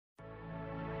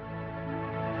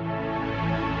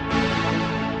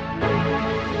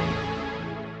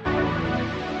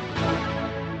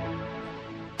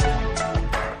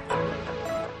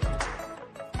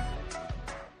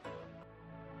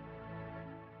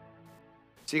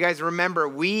So you guys remember,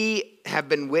 we have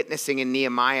been witnessing in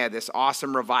Nehemiah this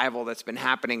awesome revival that's been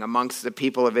happening amongst the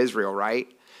people of Israel, right?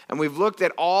 And we've looked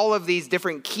at all of these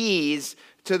different keys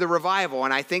to the revival.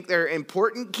 And I think they're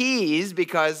important keys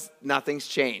because nothing's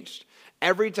changed.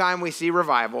 Every time we see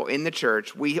revival in the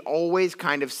church, we always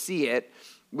kind of see it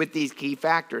with these key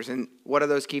factors. And what are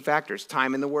those key factors?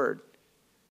 Time in the Word,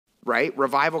 right?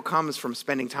 Revival comes from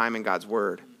spending time in God's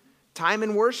Word. Time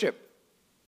in worship.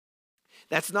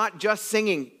 That's not just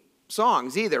singing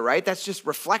songs either, right? That's just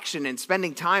reflection and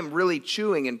spending time really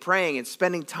chewing and praying and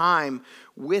spending time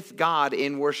with God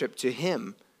in worship to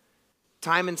Him.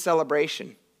 Time in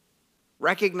celebration.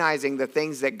 Recognizing the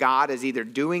things that God is either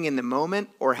doing in the moment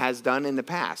or has done in the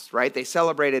past, right? They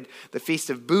celebrated the Feast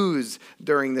of Booths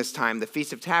during this time, the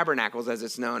Feast of Tabernacles as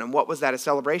it's known. And what was that a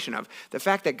celebration of? The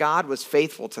fact that God was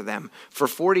faithful to them for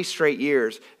 40 straight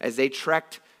years as they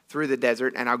trekked through the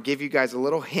desert. And I'll give you guys a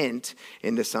little hint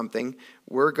into something.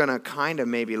 We're going to kind of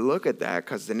maybe look at that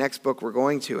because the next book we're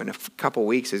going to in a couple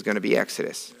weeks is going to be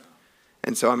Exodus.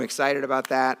 And so I'm excited about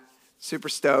that. Super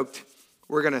stoked.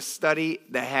 We're going to study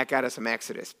the heck out of some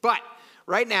Exodus. But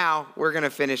right now, we're going to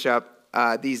finish up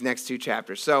these next two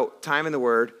chapters. So time in the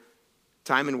Word,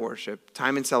 time in worship,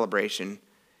 time in celebration.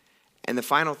 And the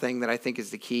final thing that I think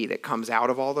is the key that comes out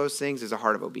of all those things is a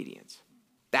heart of obedience.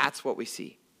 That's what we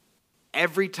see.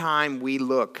 Every time we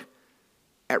look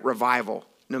at revival,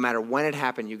 no matter when it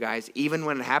happened, you guys, even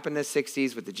when it happened in the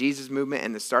 60s with the Jesus movement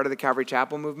and the start of the Calvary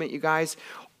Chapel movement, you guys,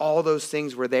 all those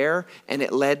things were there and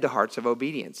it led to hearts of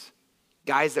obedience.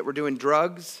 Guys that were doing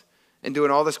drugs and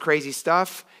doing all this crazy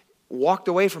stuff walked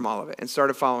away from all of it and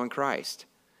started following Christ.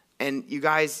 And you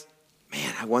guys,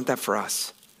 man, I want that for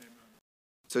us. Amen.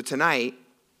 So tonight,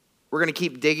 we're going to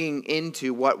keep digging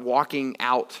into what walking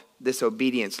out this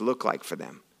obedience looked like for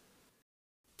them.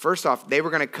 First off, they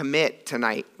were going to commit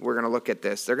tonight. We're going to look at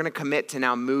this. They're going to commit to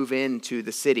now move into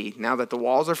the city. Now that the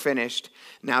walls are finished,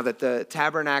 now that the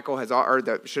tabernacle has,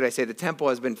 the temple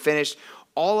has been finished,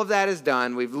 all of that is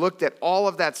done. We've looked at all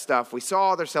of that stuff. We saw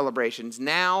all their celebrations.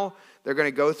 Now they're going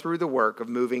to go through the work of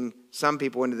moving some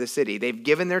people into the city. They've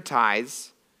given their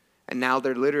tithes, and now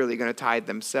they're literally going to tithe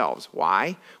themselves.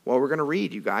 Why? Well, we're going to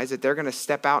read, you guys, that they're going to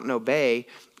step out and obey,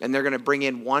 and they're going to bring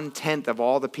in 1/10 of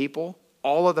all the people.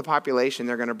 All of the population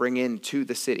they're going to bring into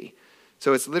the city.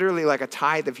 So it's literally like a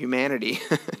tithe of humanity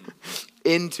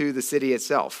into the city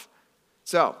itself.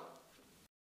 So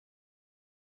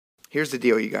here's the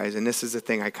deal, you guys, and this is the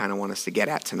thing I kind of want us to get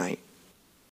at tonight.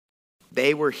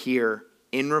 They were here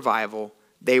in revival.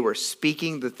 They were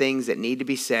speaking the things that need to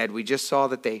be said. We just saw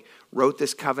that they wrote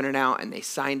this covenant out and they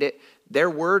signed it.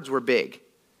 Their words were big.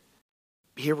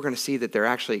 Here we're going to see that they're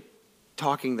actually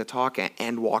talking the talk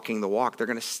and walking the walk. They're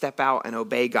going to step out and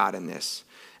obey God in this.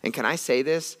 And can I say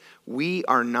this? We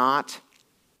are not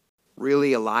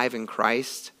really alive in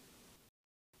Christ,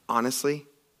 honestly,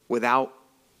 without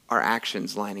our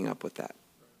actions lining up with that.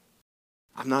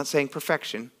 I'm not saying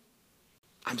perfection.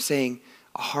 I'm saying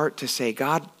a heart to say,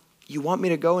 God, you want me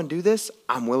to go and do this?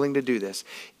 I'm willing to do this.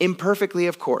 Imperfectly,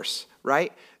 of course,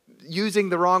 right? Using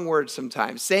the wrong words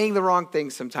sometimes, saying the wrong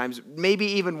things sometimes, maybe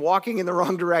even walking in the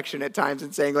wrong direction at times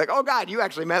and saying like, oh God, you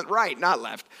actually meant right, not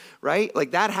left, right? Like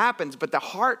that happens, but the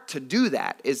heart to do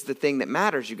that is the thing that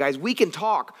matters, you guys. We can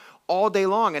talk all day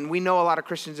long, and we know a lot of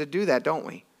Christians that do that, don't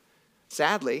we?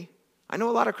 Sadly, I know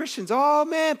a lot of Christians, oh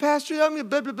man, Pastor, I'm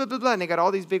blah, blah, blah, blah, blah, and they got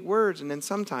all these big words, and then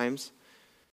sometimes,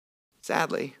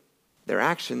 sadly, their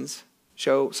actions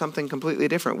show something completely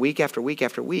different week after week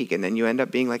after week, and then you end up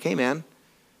being like, hey man,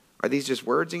 are these just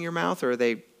words in your mouth, or are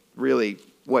they really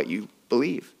what you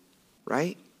believe,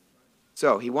 right?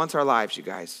 So he wants our lives, you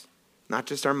guys. Not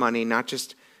just our money, not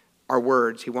just our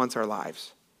words. He wants our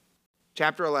lives.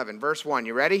 Chapter 11, verse 1.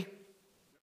 You ready?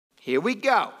 Here we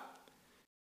go.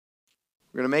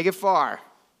 We're going to make it far.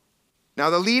 Now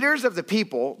the leaders of the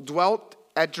people dwelt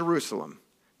at Jerusalem.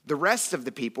 The rest of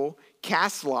the people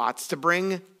cast lots to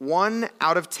bring 1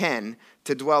 out of 10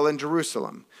 to dwell in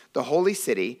Jerusalem, the holy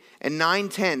city, and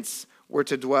 9/10 were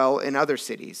to dwell in other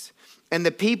cities. And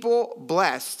the people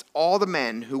blessed all the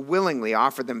men who willingly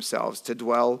offered themselves to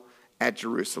dwell at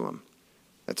Jerusalem.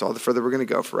 That's all the further we're going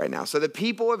to go for right now. So the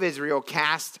people of Israel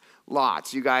cast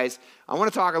lots. You guys, I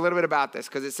want to talk a little bit about this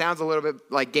because it sounds a little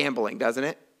bit like gambling, doesn't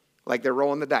it? Like they're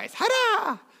rolling the dice.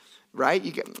 Ha-da! Right?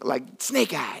 You get like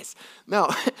snake eyes. No,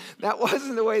 that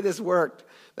wasn't the way this worked.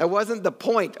 That wasn't the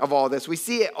point of all this. We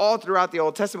see it all throughout the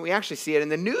Old Testament. We actually see it in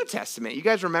the New Testament. You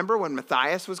guys remember when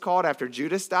Matthias was called after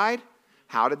Judas died?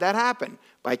 How did that happen?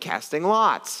 By casting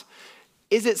lots.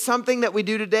 Is it something that we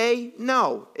do today?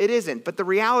 No, it isn't. But the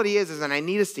reality is, and I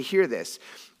need us to hear this,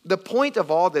 The point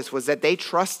of all this was that they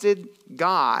trusted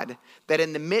God, that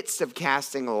in the midst of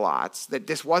casting lots, that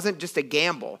this wasn't just a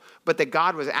gamble, but that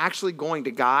God was actually going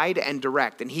to guide and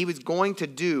direct, and he was going to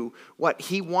do what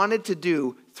he wanted to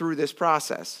do through this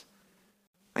process.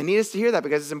 I need us to hear that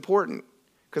because it's important.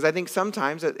 Because I think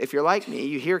sometimes, if you're like me,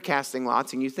 you hear casting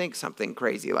lots and you think something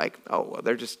crazy like, oh, well,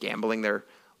 they're just gambling their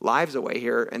lives away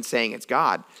here and saying it's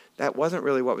God. That wasn't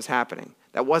really what was happening.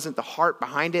 That wasn't the heart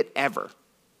behind it ever.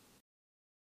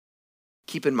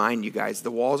 Keep in mind, you guys,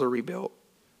 the walls are rebuilt,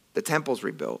 the temple's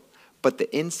rebuilt, but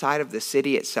the inside of the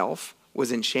city itself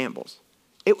was in shambles.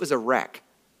 It was a wreck.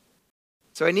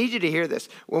 So I need you to hear this.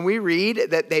 When we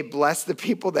read that they blessed the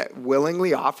people that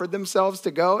willingly offered themselves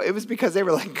to go, it was because they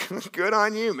were like, good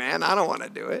on you, man. I don't want to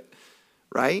do it,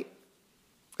 right?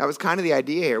 That was kind of the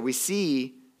idea here. We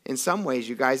see, in some ways,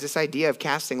 you guys, this idea of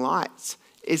casting lots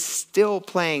is still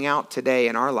playing out today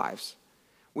in our lives.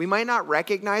 We might not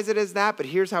recognize it as that, but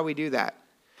here's how we do that.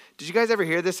 Did you guys ever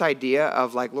hear this idea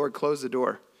of like, Lord, close the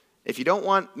door? If you don't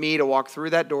want me to walk through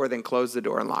that door, then close the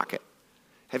door and lock it.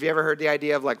 Have you ever heard the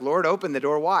idea of like, Lord, open the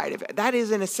door wide? That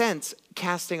is, in a sense,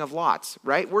 casting of lots,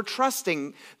 right? We're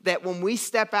trusting that when we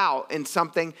step out in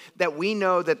something that we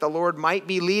know that the Lord might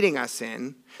be leading us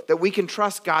in, that we can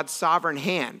trust God's sovereign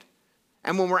hand.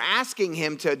 And when we're asking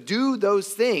him to do those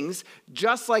things,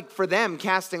 just like for them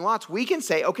casting lots, we can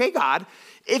say, okay, God,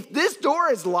 if this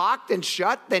door is locked and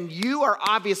shut, then you are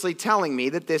obviously telling me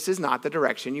that this is not the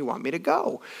direction you want me to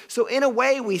go. So in a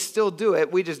way, we still do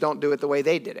it. We just don't do it the way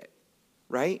they did it,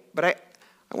 right? But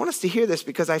I want us to hear this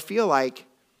because I feel like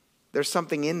there's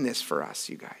something in this for us,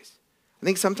 you guys. I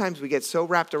think sometimes we get so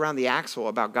wrapped around the axle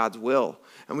about God's will,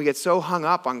 and we get so hung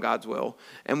up on God's will,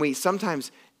 and we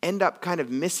sometimes end up kind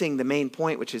of missing the main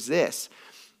point, which is this.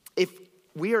 If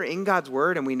we are in God's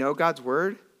word and we know God's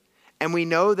word, and we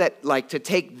know that like to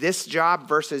take this job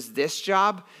versus this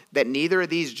job, that neither of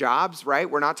these jobs, right?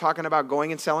 We're not talking about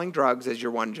going and selling drugs as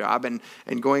your one job and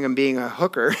going and being a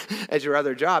hooker as your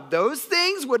other job. Those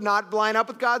things would not line up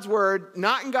with God's word,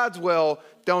 not in God's will.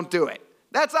 Don't do it.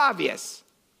 That's obvious.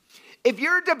 If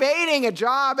you're debating a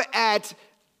job at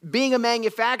being a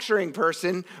manufacturing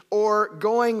person or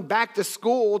going back to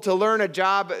school to learn a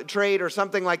job trade or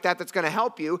something like that that's going to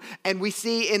help you, and we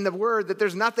see in the word that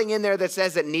there's nothing in there that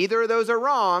says that neither of those are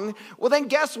wrong, well then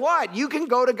guess what? You can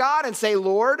go to God and say,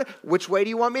 Lord, which way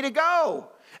do you want me to go?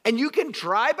 And you can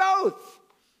try both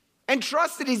and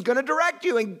trust that he's going to direct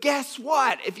you. And guess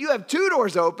what? If you have two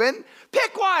doors open,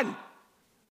 pick one.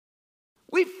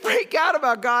 We freak out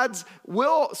about God's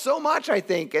will so much, I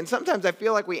think. And sometimes I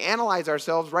feel like we analyze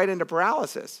ourselves right into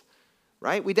paralysis,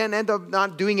 right? We then end up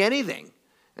not doing anything.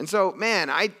 And so, man,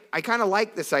 I kind of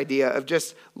like this idea of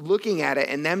just looking at it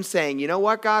and them saying, you know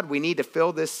what, God, we need to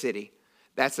fill this city.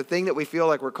 That's the thing that we feel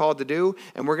like we're called to do.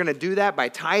 And we're going to do that by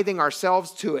tithing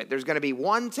ourselves to it. There's going to be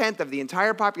 1/10 of the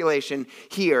entire population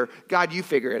here. God, you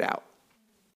figure it out.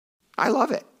 I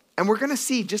love it. And we're going to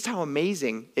see just how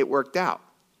amazing it worked out.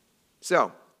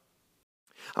 So,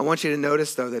 I want you to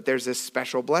notice, though, that there's this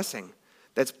special blessing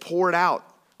that's poured out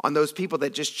on those people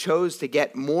that just chose to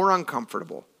get more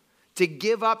uncomfortable, to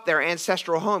give up their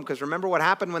ancestral home. Because remember what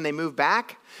happened when they moved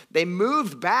back? They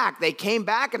moved back. They came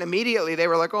back, and immediately they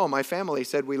were like, oh, my family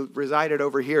said we resided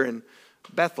over here in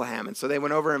Bethlehem. And so they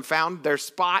went over and found their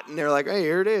spot, and they're like, hey,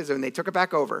 here it is. And they took it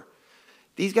back over.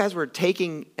 These guys were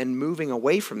taking and moving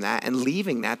away from that and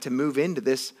leaving that to move into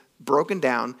this broken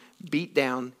down, beat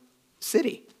down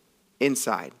city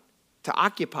inside to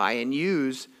occupy and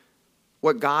use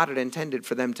what God had intended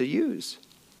for them to use.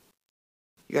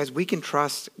 You guys, we can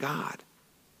trust God.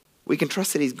 We can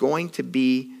trust that he's going to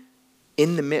be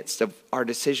in the midst of our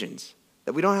decisions,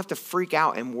 that we don't have to freak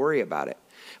out and worry about it.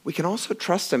 We can also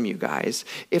trust him, you guys,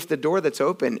 if the door that's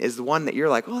open is the one that you're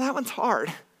like, oh, that one's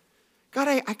hard. God,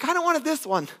 I kind of wanted this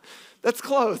one that's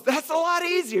closed. That's a lot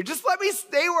easier. Just let me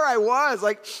stay where I was.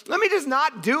 Like, let me just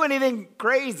not do anything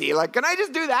crazy. Like, can I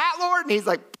just do that, Lord? And he's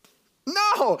like,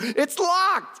 no, it's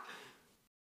locked.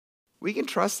 We can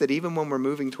trust that even when we're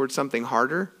moving towards something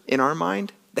harder in our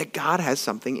mind, that God has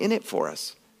something in it for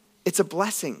us. It's a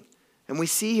blessing. And we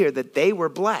see here that they were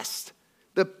blessed.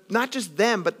 Not just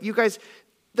them, but you guys,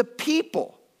 the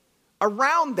people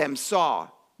around them saw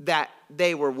that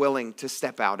they were willing to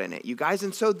step out in it, you guys.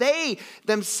 And so they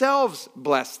themselves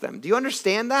blessed them. Do you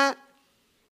understand that?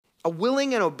 A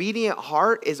willing and obedient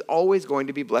heart is always going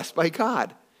to be blessed by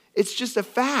God. It's just a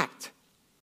fact.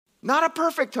 Not a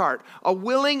perfect heart, a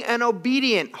willing and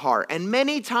obedient heart. And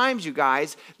many times, you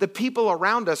guys, the people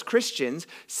around us, Christians,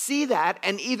 see that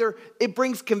and either it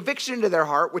brings conviction to their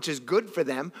heart, which is good for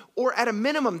them, or at a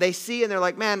minimum they see and they're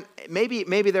like, man, maybe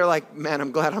they're like, man,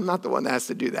 I'm glad I'm not the one that has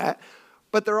to do that.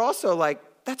 but they're also like,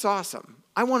 that's awesome.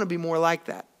 I want to be more like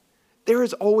that. There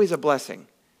is always a blessing.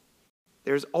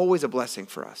 There's always a blessing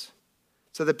for us.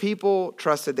 So the people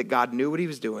trusted that God knew what he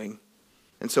was doing.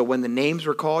 And so when the names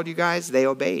were called, you guys, they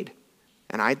obeyed.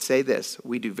 And I'd say this,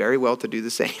 we do very well to do the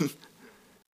same.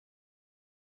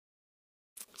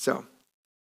 So,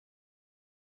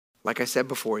 like I said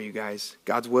before, you guys,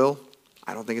 God's will,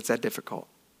 I don't think it's that difficult.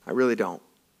 I really don't.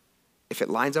 If it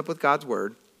lines up with God's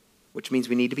word, which means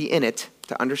we need to be in it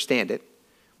to understand it.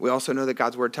 We also know that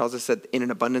God's word tells us that in an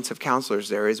abundance of counselors,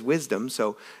 there is wisdom.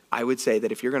 So I would say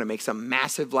that if you're going to make some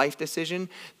massive life decision,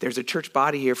 there's a church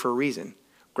body here for a reason.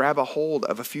 Grab a hold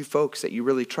of a few folks that you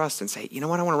really trust and say, you know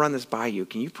what, I want to run this by you.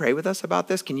 Can you pray with us about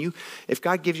this? If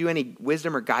God gives you any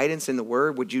wisdom or guidance in the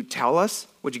word, would you tell us?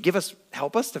 Would you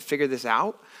help us to figure this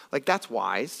out? Like, that's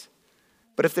wise.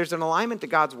 But if there's an alignment to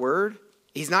God's word,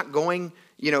 he's never going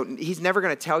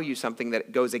to tell you something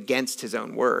that goes against his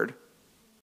own word,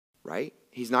 right?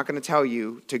 He's not going to tell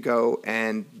you to go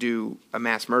and do a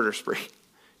mass murder spree.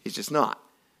 He's just not,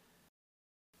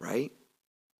 right?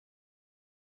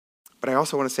 But I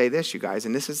also want to say this, you guys,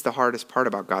 and this is the hardest part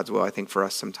about God's will, I think, for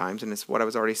us sometimes, and it's what I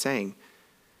was already saying.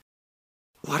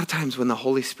 A lot of times when the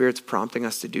Holy Spirit's prompting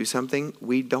us to do something,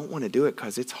 we don't want to do it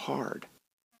because it's hard.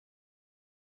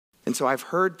 And so I've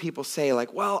heard people say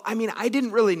like, well, I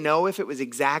didn't really know if it was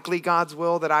exactly God's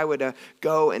will that I would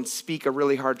go and speak a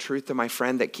really hard truth to my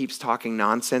friend that keeps talking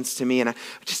nonsense to me. And I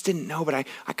just didn't know, but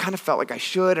I kind of felt like I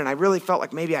should. And I really felt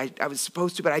like maybe I was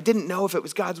supposed to, but I didn't know if it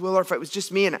was God's will or if it was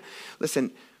just me. And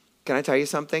listen, can I tell you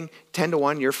something?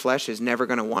 10-1, your flesh is never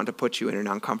going to want to put you in an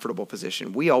uncomfortable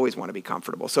position. We always want to be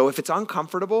comfortable. So if it's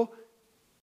uncomfortable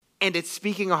and it's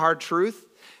speaking a hard truth,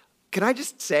 can I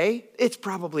just say it's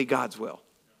probably God's will?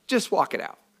 Just walk it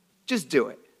out. Just do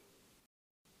it.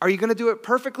 Are you going to do it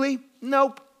perfectly?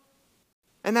 Nope.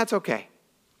 And that's okay.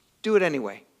 Do it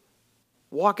anyway.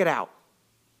 Walk it out.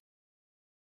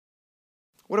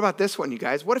 What about this one, you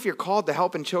guys? What if you're called to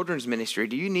help in children's ministry?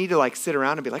 Do you need to sit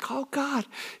around and be like, oh God,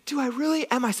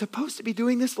 am I supposed to be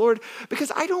doing this, Lord?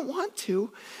 Because I don't want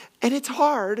to, and it's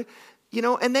hard.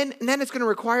 And then it's going to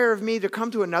require of me to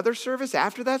come to another service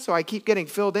after that, so I keep getting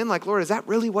filled in. Like, Lord, is that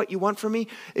really what you want from me?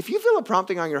 If you feel a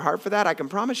prompting on your heart for that, I can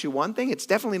promise you one thing. It's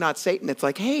definitely not Satan. It's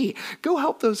like, hey, go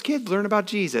help those kids learn about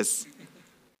Jesus.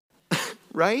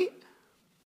 Right?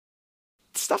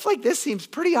 Stuff like this seems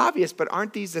pretty obvious, but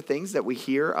aren't these the things that we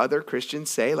hear other Christians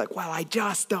say? Like, well, I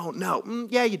just don't know.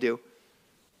 Yeah, you do.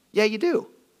 Yeah, you do.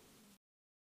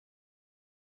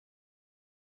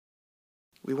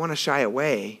 We want to shy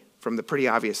away from the pretty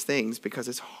obvious things because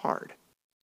it's hard.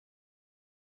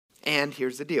 And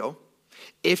here's the deal.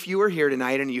 If you are here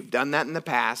tonight and you've done that in the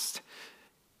past,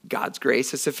 God's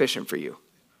grace is sufficient for you.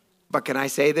 But can I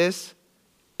say this?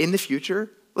 In the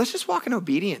future, let's just walk in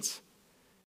obedience.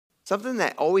 Something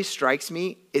that always strikes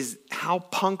me is how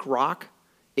punk rock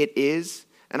it is.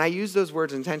 And I use those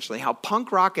words intentionally. How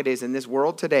punk rock it is in this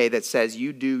world today that says,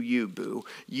 you do you, boo.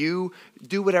 You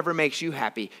do whatever makes you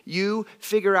happy. You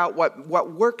figure out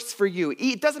what works for you.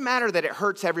 It doesn't matter that it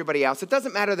hurts everybody else. It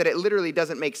doesn't matter that it literally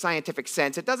doesn't make scientific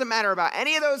sense. It doesn't matter about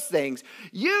any of those things.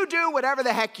 You do whatever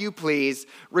the heck you please,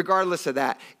 regardless of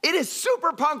that. It is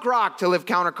super punk rock to live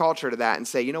counterculture to that and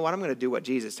say, you know what, I'm going to do what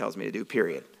Jesus tells me to do,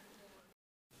 period.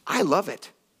 I love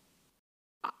it.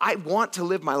 I want to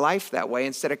live my life that way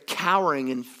instead of cowering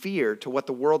in fear to what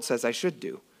the world says I should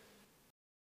do.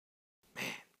 Man.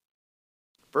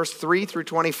 Verse 3 through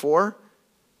 24.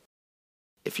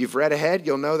 If you've read ahead,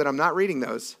 you'll know that I'm not reading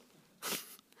those.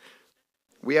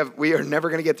 We are never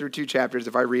going to get through 2 chapters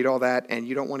if I read all that, and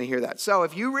you don't want to hear that. So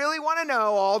if you really want to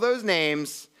know all those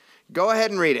names, go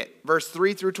ahead and read it. Verse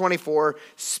 3 through 24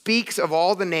 speaks of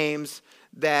all the names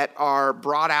that are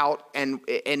brought out and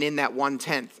in that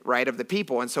 1/10, right, of the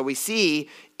people. And so we see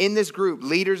in this group,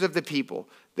 leaders of the people,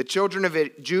 the children of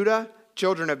Judah,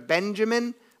 children of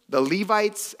Benjamin, the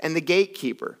Levites, and the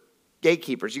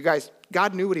gatekeepers. You guys,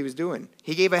 God knew what he was doing.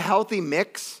 He gave a healthy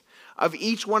mix of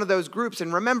each one of those groups.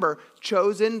 And remember,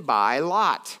 chosen by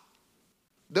lot.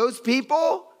 Those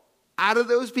people, out of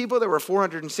those people, there were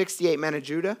 468 men of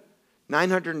Judah,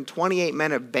 928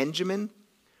 men of Benjamin,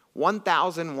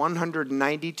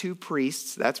 1,192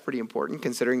 priests, that's pretty important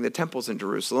considering the temples in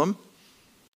Jerusalem,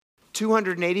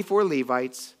 284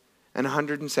 Levites, and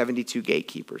 172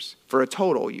 gatekeepers, for a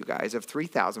total, you guys, of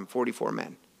 3,044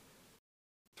 men.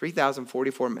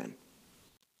 3,044 men.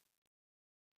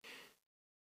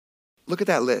 Look at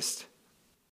that list.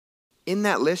 In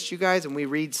that list, you guys, and we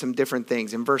read some different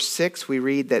things. In verse 6, we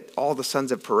read that all the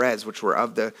sons of Perez, which were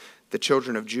of the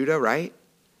children of Judah, right?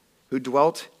 Who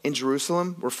dwelt in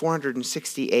Jerusalem were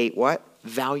 468 what?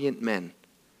 Valiant men.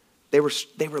 They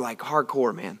were like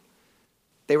hardcore, man.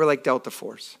 They were like Delta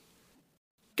Force.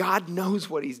 God knows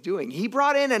what he's doing. He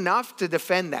brought in enough to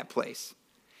defend that place.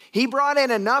 He brought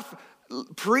in enough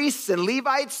priests and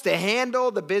Levites to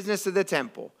handle the business of the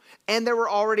temple. And there were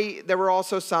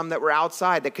also some that were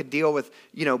outside that could deal with,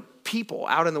 people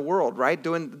out in the world, right?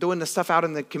 Doing the stuff out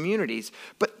in the communities.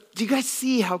 But do you guys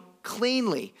see how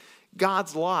cleanly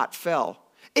God's lot fell?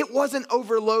 It wasn't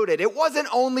overloaded. It wasn't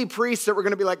only priests that were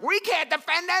going to be like, we can't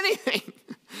defend anything.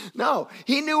 No,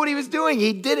 he knew what he was doing.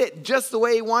 He did it just the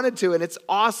way he wanted to. And it's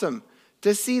awesome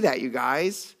to see that, you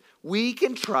guys. We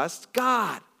can trust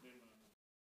God.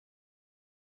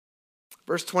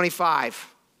 Verse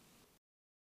 25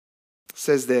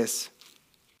 says this.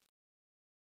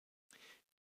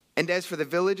 And as for the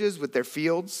villages with their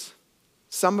fields,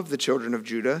 some of the children of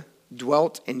Judah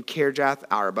dwelt in Kirjath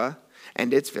Arba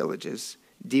and its villages,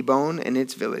 Dibon and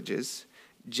its villages,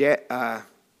 Jacobzeel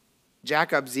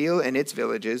and its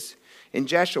villages, in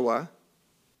Jeshua,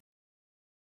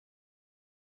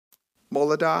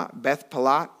 Moladah, Beth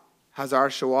Palat, Hazar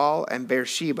Shual, and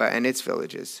Beersheba and its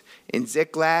villages, in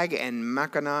Ziklag and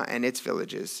Makkah and its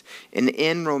villages, in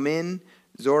En Romin,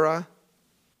 Zorah,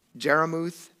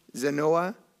 Jeramuth,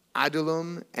 Zanoah,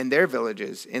 Adullam and their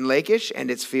villages, in Lachish and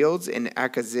its fields, in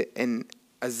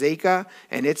Azekah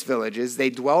and its villages. They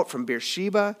dwelt from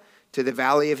Beersheba to the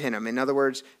valley of Hinnom. In other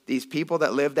words, these people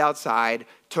that lived outside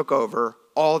took over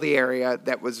all the area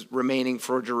that was remaining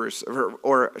for Jerusalem,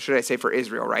 or should I say for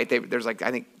Israel, right? There's I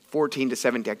think 14 to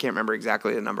 17, I can't remember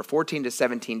exactly the number, 14 to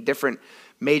 17 different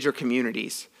major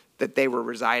communities that they were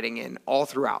residing in all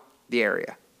throughout the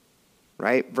area,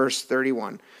 right? Verse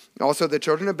 31. Also the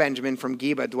children of Benjamin from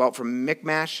Geba dwelt from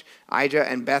Michmash, Ijah,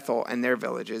 and Bethel and their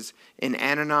villages, in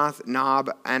Ananoth, Nob,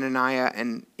 Ananiah,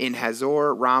 and in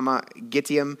Hazor, Ramah,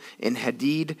 Gittim, in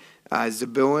Hadid,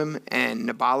 Zeboim, and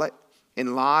Nabalat,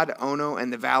 in Lod, Ono,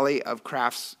 and the valley of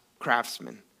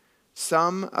craftsmen.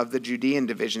 Some of the Judean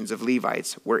divisions of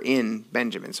Levites were in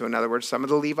Benjamin. So in other words, some of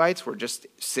the Levites were just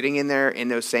sitting in there in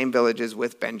those same villages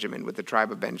with Benjamin, with the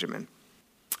tribe of Benjamin.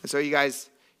 And so you guys,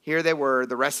 here they were,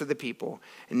 the rest of the people.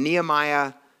 And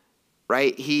Nehemiah,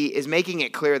 right, he is making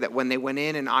it clear that when they went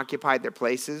in and occupied their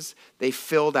places, they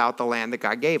filled out the land that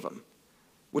God gave them,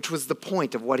 which was the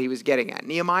point of what he was getting at.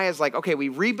 Nehemiah is like, okay, we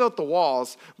rebuilt the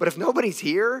walls, but if nobody's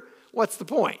here, what's the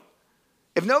point?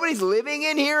 If nobody's living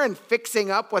in here and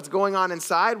fixing up what's going on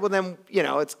inside, well then,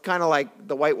 it's kind of like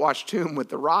the whitewashed tomb with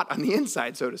the rot on the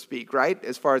inside, so to speak, right?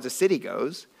 As far as the city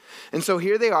goes. And so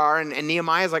here they are, and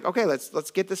Nehemiah's like, okay,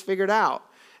 let's get this figured out.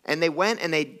 And they went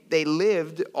and they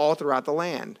lived all throughout the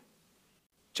land.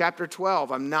 Chapter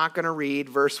 12, I'm not going to read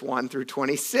verse 1 through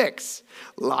 26.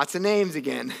 Lots of names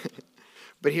again.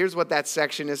 But here's what that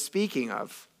section is speaking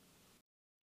of.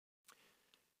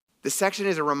 The section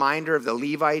is a reminder of the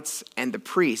Levites and the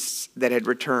priests that had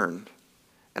returned.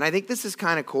 And I think this is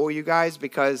kind of cool, you guys,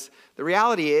 because the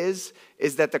reality is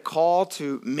that the call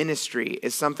to ministry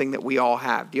is something that we all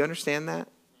have. Do you understand that?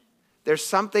 There's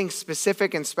something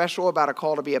specific and special about a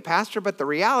call to be a pastor, but the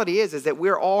reality is that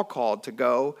we're all called to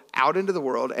go out into the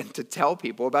world and to tell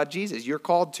people about Jesus. You're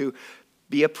called to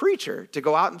be a preacher, to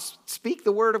go out and speak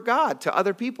the word of God to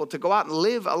other people, to go out and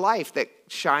live a life that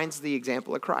shines the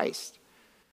example of Christ.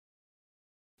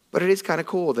 But it is kind of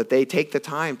cool that they take the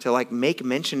time to make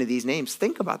mention of these names.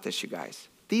 Think about this, you guys.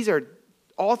 These are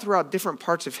all throughout different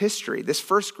parts of history. This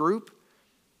first group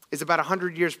is about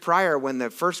 100 years prior when the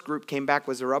first group came back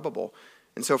with Zerubbabel.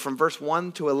 And so from verse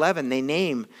 1 to 11, they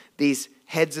name these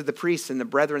heads of the priests and the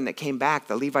brethren that came back,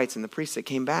 the Levites and the priests that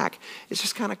came back. It's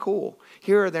just kind of cool.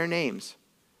 Here are their names.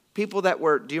 People that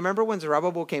were, do you remember when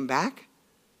Zerubbabel came back?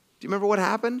 Do you remember what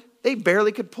happened? They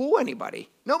barely could pull anybody.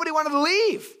 Nobody wanted to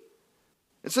leave.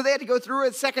 And so they had to go through it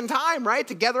a second time, right,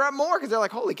 to gather up more because they're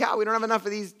like, holy cow, we don't have enough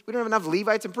of these. We don't have enough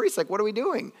Levites and priests. What are we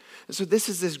doing? And so this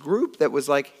is this group that was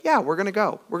like, yeah, we're going to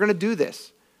go. We're going to do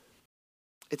this.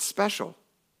 It's special.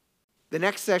 The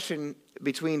next section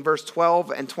between verse 12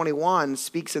 and 21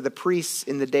 speaks of the priests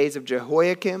in the days of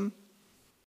Jehoiakim,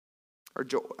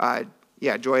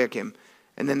 Joachim.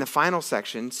 And then the final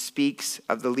section speaks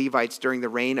of the Levites during the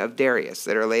reign of Darius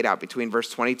that are laid out between verse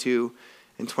 22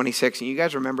 and 26. And you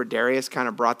guys remember Darius kind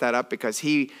of brought that up because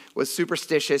he was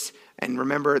superstitious. And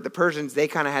remember, the Persians, they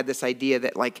kind of had this idea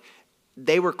that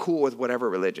they were cool with whatever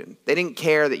religion. They didn't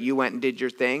care that you went and did your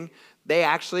thing. They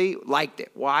actually liked it.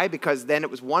 Why? Because then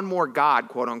it was one more God,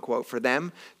 quote unquote, for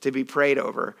them to be prayed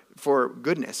over for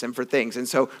goodness and for things. And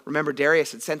so remember,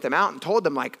 Darius had sent them out and told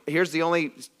them, here's the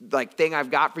only thing I've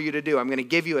got for you to do. I'm going to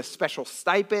give you a special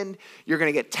stipend. You're going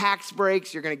to get tax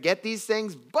breaks. You're going to get these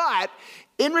things. But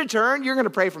in return, you're going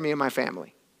to pray for me and my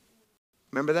family.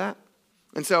 Remember that?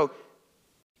 And so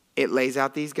it lays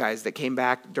out these guys that came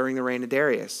back during the reign of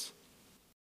Darius.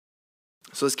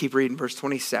 So let's keep reading verse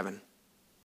 27.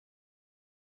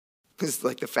 This is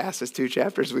like the fastest 2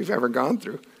 chapters we've ever gone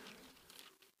through.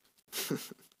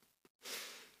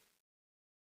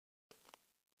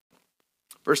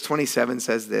 Verse 27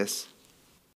 says this.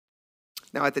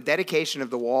 Now at the dedication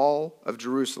of the wall of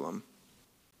Jerusalem,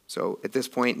 so at this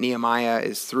point Nehemiah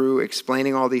is through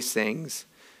explaining all these things,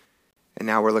 and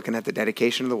now we're looking at the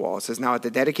dedication of the wall. It says, now at the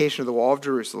dedication of the wall of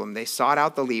Jerusalem, they sought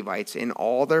out the Levites in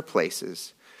all their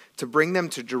places to bring them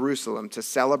to Jerusalem to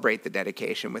celebrate the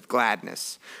dedication with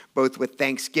gladness, both with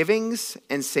thanksgivings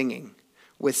and singing,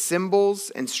 with cymbals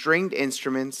and stringed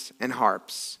instruments and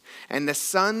harps. And the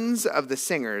sons of the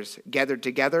singers gathered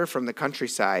together from the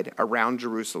countryside around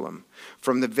Jerusalem,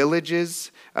 from the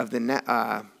villages of the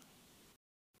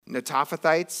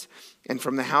Netophathites, and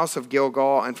from the house of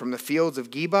Gilgal, and from the fields of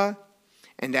Geba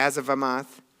and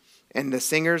Azavamoth. And the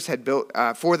singers had built,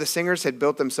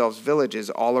 themselves villages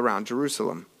all around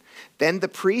Jerusalem. Then the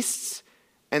priests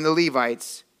and the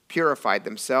Levites purified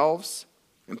themselves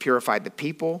and purified the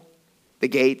people, the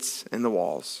gates, and the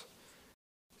walls.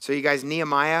 So you guys,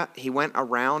 Nehemiah, he went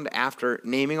around after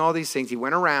naming all these things. He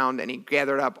went around and he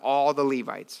gathered up all the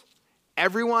Levites.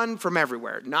 Everyone from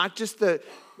everywhere, not just the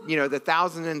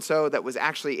 1,000 and so that was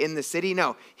actually in the city.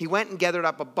 No, he went and gathered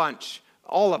up a bunch,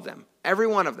 all of them, every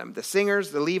one of them, the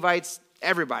singers, the Levites,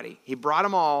 everybody. He brought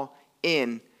them all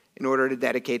in order to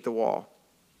dedicate the wall.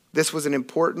 This was an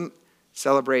important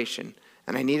celebration,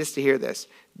 and I need us to hear this.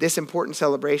 This important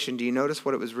celebration, do you notice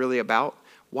what it was really about?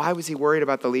 Why was he worried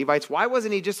about the Levites? Why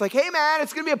wasn't he just like, hey man,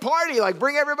 it's going to be a party, like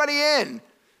bring everybody in?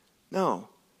 No.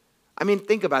 I mean,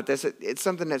 think about this. It's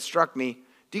something that struck me.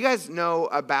 Do you guys know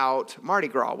about Mardi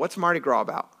Gras? What's Mardi Gras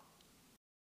about?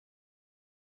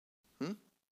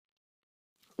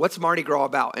 What's Mardi Gras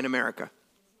about in America?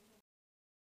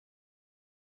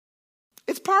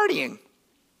 It's partying.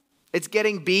 It's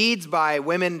getting beads by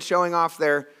women showing off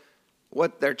their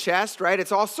chest, right?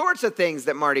 It's all sorts of things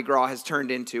that Mardi Gras has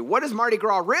turned into. What is Mardi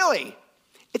Gras really?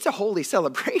 It's a holy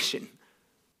celebration.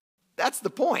 That's the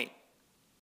point.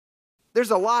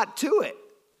 There's a lot to it.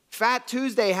 Fat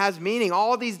Tuesday has meaning.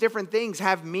 All these different things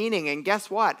have meaning. And guess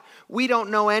what? We don't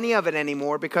know any of it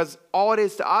anymore because all it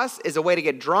is to us is a way to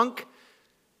get drunk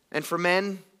and for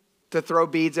men to throw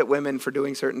beads at women for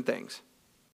doing certain things.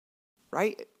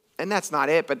 Right? And that's not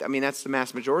it, but I mean, that's the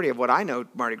mass majority of what I know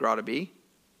Mardi Gras to be.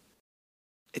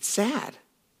 It's sad.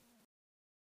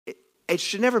 It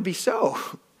should never be so.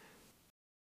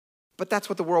 But that's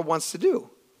what the world wants to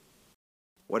do.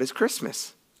 What is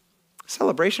Christmas?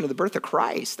 Celebration of the birth of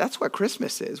Christ. That's what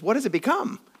Christmas is. What does it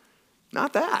become?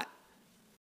 Not that.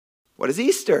 What is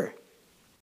Easter?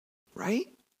 Right?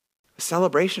 A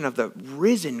celebration of the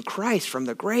risen Christ from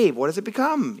the grave. What does it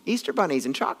become? Easter bunnies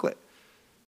and chocolate.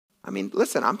 I mean,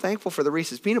 listen, I'm thankful for the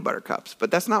Reese's peanut butter cups, but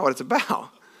that's not what it's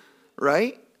about,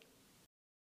 right?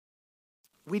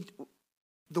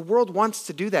 The world wants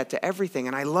to do that to everything,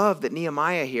 and I love that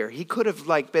Nehemiah here, he could have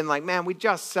been like, man, we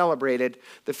just celebrated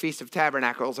the Feast of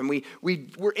Tabernacles, and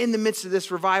we're in the midst of this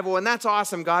revival, and that's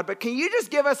awesome, God, but can you just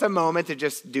give us a moment to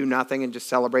just do nothing and just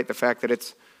celebrate the fact that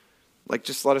it's like,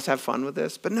 just let us have fun with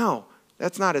this? But no,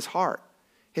 that's not his heart.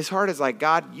 His heart is like,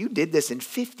 God, you did this in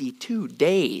 52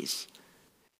 days.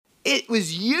 It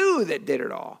was you that did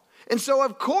it all. And so,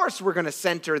 of course, we're going to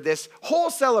center this whole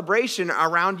celebration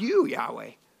around you, Yahweh.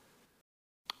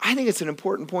 I think it's an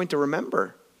important point to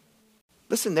remember.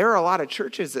 Listen, there are a lot of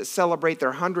churches that celebrate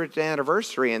their 100th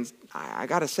anniversary, and I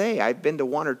got to say, I've been to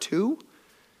one or two.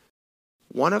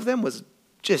 One of them was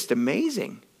just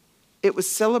amazing. It was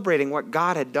celebrating what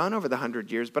God had done over the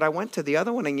 100 years, but I went to the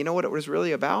other one, and you know what it was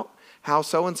really about? How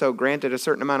so-and-so granted a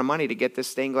certain amount of money to get this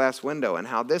stained glass window, and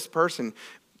how this person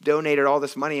donated all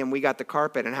this money and we got the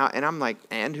carpet, and I'm like,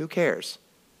 and who cares?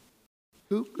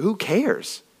 Who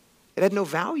cares? It had no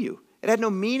value. It had no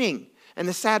meaning. And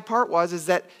the sad part is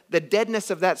that the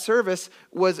deadness of that service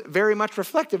was very much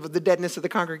reflective of the deadness of the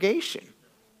congregation.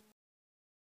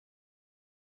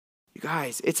 You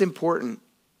guys, it's important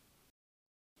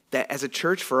that as a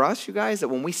church for us, you guys, that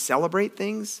when we celebrate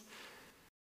things,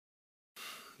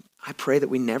 I pray that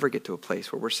we never get to a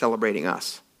place where we're celebrating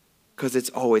us. Because it's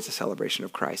always a celebration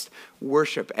of Christ.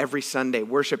 Worship every Sunday,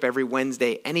 worship every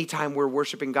Wednesday. Anytime we're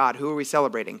worshiping God, who are we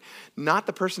celebrating? Not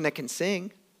the person that can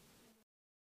sing.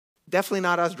 Definitely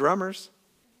not us drummers.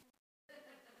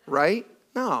 Right?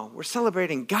 No, we're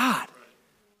celebrating God.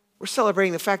 We're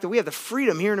celebrating the fact that we have the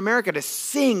freedom here in America to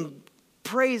sing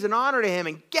praise and honor to him.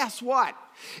 And guess what?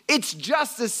 It's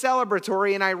just as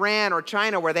celebratory in Iran or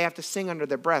China where they have to sing under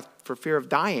their breath for fear of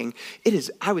dying. It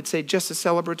is, I would say, just as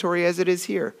celebratory as it is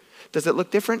here. Does it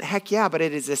look different? Heck yeah, but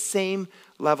it is the same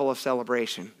level of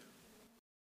celebration.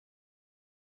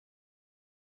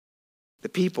 The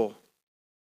people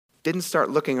didn't start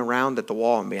looking around at the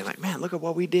wall and being like, man, look at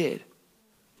what we did.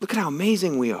 Look at how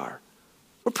amazing we are.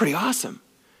 We're pretty awesome.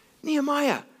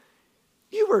 Nehemiah,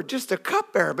 you were just a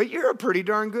cupbearer, but you're a pretty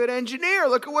darn good engineer.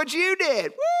 Look at what you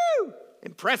did. Woo!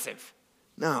 Impressive.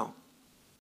 No.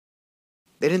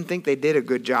 They didn't think they did a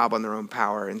good job on their own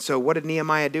power. And so what did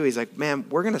Nehemiah do? He's like, man,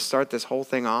 we're going to start this whole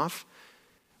thing off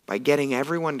by getting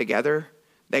everyone together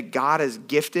that God has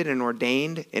gifted and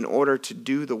ordained in order to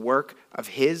do the work of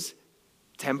his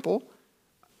temple,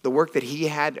 the work that he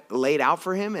had laid out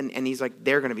for him. And he's like,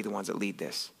 they're going to be the ones that lead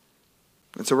this.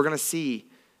 And so we're going to see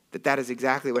that that is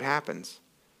exactly what happens.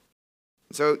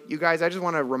 So you guys, I just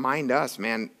want to remind us,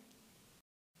 man,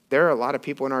 there are a lot of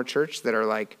people in our church that are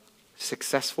like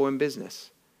successful in business.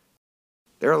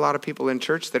 There are a lot of people in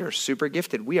church that are super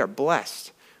gifted. We are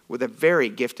blessed with a very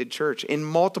gifted church in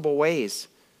multiple ways.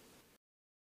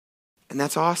 And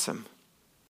that's awesome.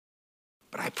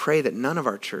 But I pray that none of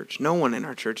our church, no one in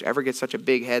our church ever gets such a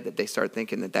big head that they start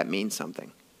thinking that that means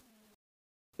something.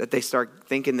 That they start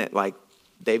thinking that like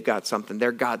they've got something,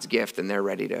 they're God's gift and they're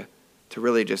ready to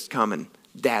really just come and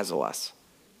dazzle us.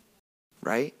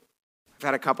 Right? I've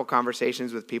had a couple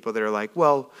conversations with people that are like,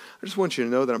 well, I just want you to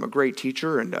know that I'm a great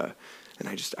teacher and I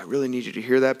really need you to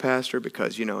hear that, Pastor,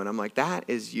 because, and I'm like, that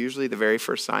is usually the very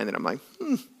first sign that I'm like,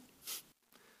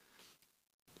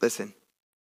 Listen,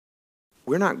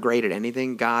 we're not great at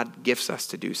anything. God gifts us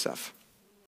to do stuff.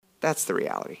 That's the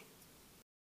reality.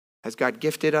 Has God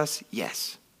gifted us?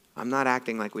 Yes. I'm not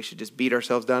acting like we should just beat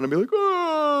ourselves down and be like,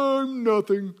 oh, I'm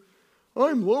nothing.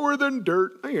 I'm lower than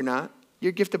dirt. No, you're not.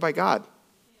 You're gifted by God.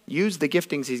 Use the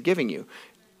giftings he's giving you.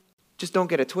 Just don't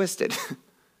get it twisted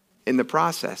in the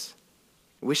process.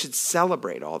 We should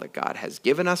celebrate all that God has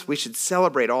given us. We should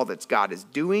celebrate all that God is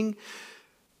doing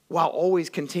while always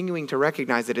continuing to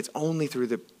recognize that it's only through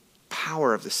the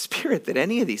power of the Spirit that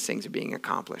any of these things are being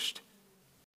accomplished.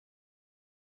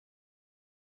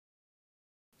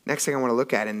 Next thing I want to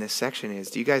look at in this section is,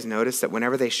 do you guys notice that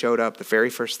whenever they showed up, the very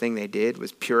first thing they did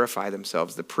was purify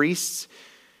themselves? The priests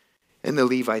and the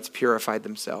Levites purified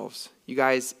themselves. You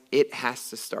guys, it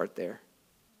has to start there.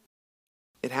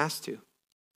 It has to.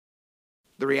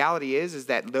 The reality is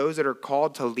that those that are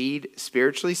called to lead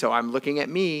spiritually, so I'm looking at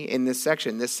me in this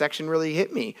section really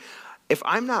hit me. If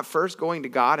I'm not first going to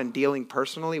God and dealing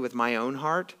personally with my own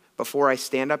heart before I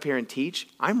stand up here and teach,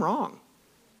 I'm wrong.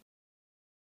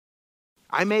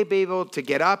 I may be able to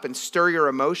get up and stir your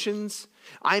emotions.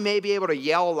 I may be able to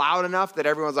yell loud enough that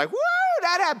everyone's like, woo,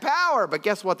 that had power. But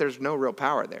guess what? There's no real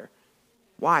power there.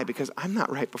 Why? Because I'm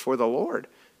not right before the Lord.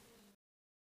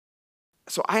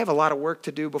 So I have a lot of work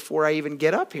to do before I even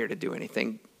get up here to do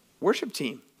anything. Worship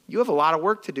team, you have a lot of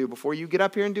work to do before you get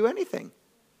up here and do anything.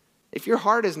 If your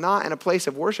heart is not in a place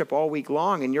of worship all week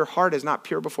long and your heart is not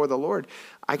pure before the Lord,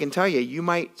 I can tell you, you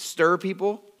might stir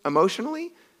people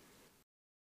emotionally,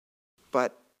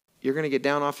 but you're going to get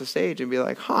down off the stage and be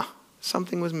like,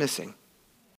 something was missing.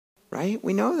 Right?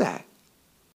 We know that.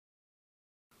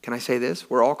 Can I say this?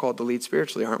 We're all called to lead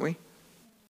spiritually, aren't we?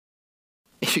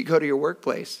 If you go to your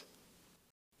workplace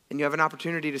and you have an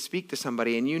opportunity to speak to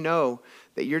somebody and you know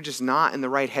that you're just not in the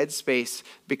right headspace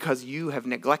because you have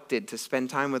neglected to spend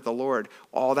time with the Lord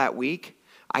all that week,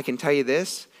 I can tell you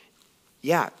this.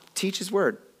 Yeah, teach his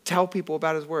word. Tell people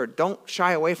about his word. Don't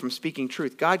shy away from speaking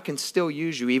truth. God can still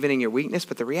use you even in your weakness,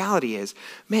 but the reality is,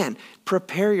 man,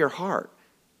 prepare your heart.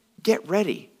 Get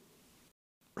ready,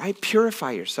 right?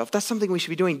 Purify yourself. That's something we should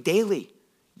be doing daily.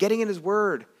 Getting in his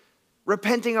word,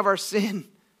 repenting of our sin.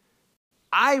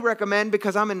 I recommend,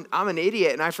 because I'm an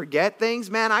idiot and I forget things,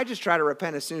 man, I just try to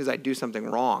repent as soon as I do something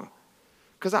wrong.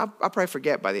 Because I'll probably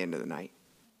forget by the end of the night.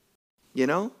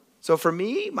 So for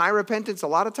me, my repentance a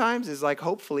lot of times is like,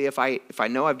 hopefully if I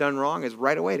know I've done wrong, is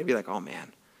right away to be like, oh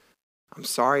man, I'm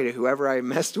sorry to whoever I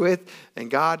messed with,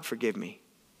 and God, forgive me.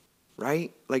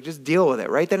 Right? Like, just deal with it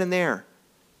right then and there.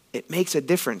 It makes a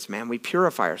difference, man. We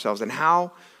purify ourselves. And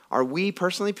how are we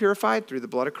personally purified? Through the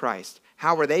blood of Christ.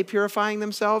 How are they purifying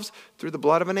themselves? Through the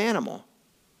blood of an animal.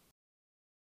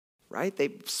 Right?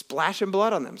 They splashing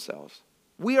blood on themselves.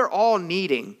 We are all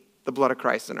needing the blood of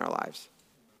Christ in our lives.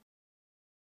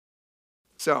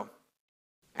 So,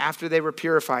 after they were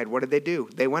purified, what did they do?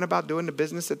 They went about doing the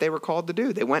business that they were called to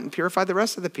do. They went and purified the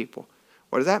rest of the people.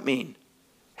 What does that mean?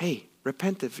 Hey,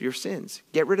 repent of your sins.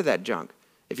 Get rid of that junk.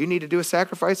 If you need to do a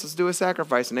sacrifice, let's do a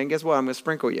sacrifice. And then guess what? I'm going to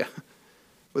sprinkle you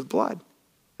with blood.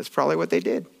 That's probably what they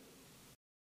did.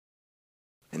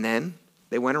 And then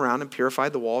they went around and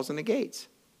purified the walls and the gates.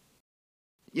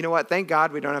 You know what? Thank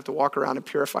God we don't have to walk around and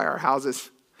purify our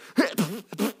houses.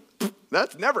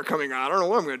 That's never coming out. I don't know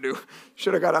what I'm going to do.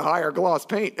 Should have got a higher gloss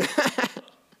paint.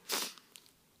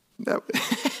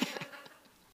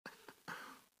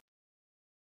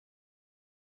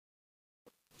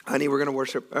 Honey, we're going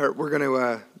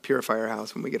to purify our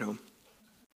house when we get home.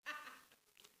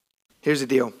 Here's the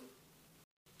deal.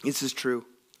 This is true.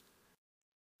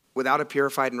 Without a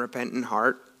purified and repentant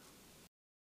heart,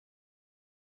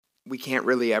 we can't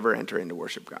really ever enter into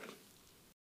worship God.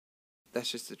 That's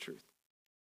just the truth.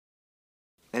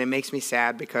 And it makes me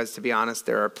sad because, to be honest,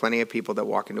 there are plenty of people that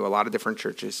walk into a lot of different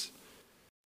churches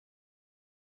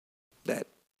that,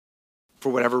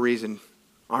 for whatever reason,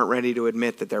 aren't ready to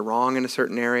admit that they're wrong in a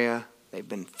certain area. They've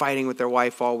been fighting with their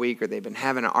wife all week, or they've been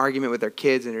having an argument with their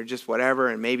kids, and they're just whatever.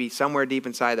 And maybe somewhere deep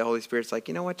inside, the Holy Spirit's like,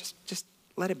 you know what, just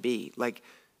let it be. Like,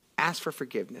 ask for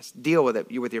forgiveness. Deal with it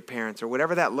with your parents, or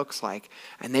whatever that looks like.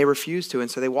 And they refuse to.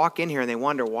 And so they walk in here and they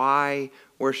wonder why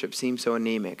worship seems so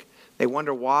anemic. They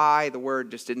wonder why the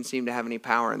word just didn't seem to have any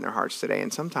power in their hearts today.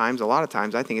 And sometimes, a lot of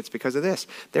times, I think it's because of this.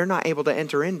 They're not able to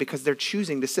enter in because they're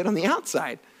choosing to sit on the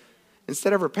outside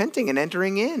instead of repenting and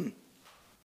entering in.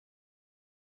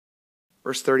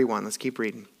 Verse 31, let's keep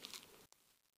reading.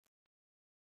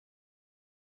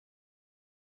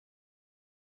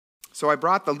 So I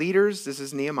brought the leaders, this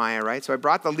is Nehemiah, right? So I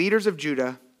brought the leaders of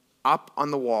Judah up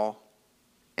on the wall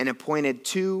and appointed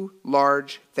 2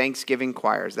 large thanksgiving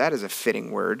choirs. That is a fitting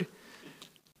word.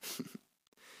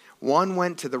 One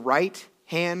went to the right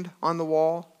hand on the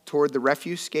wall toward the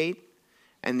refuse gate,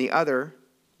 and the other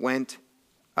went,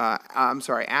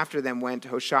 after them went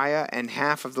Hoshea and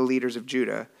half of the leaders of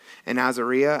Judah, and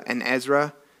Azariah and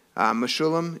Ezra,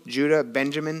 Meshullam, Judah,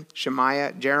 Benjamin,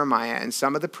 Shemaiah, Jeremiah, and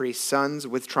some of the priests' sons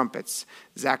with trumpets.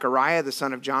 Zechariah, the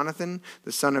son of Jonathan,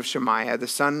 the son of Shemaiah, the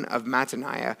son of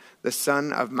Mattaniah, the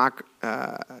son of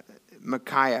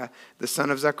Micaiah, the son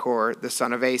of Zachor, the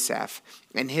son of Asaph,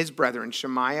 and his brethren,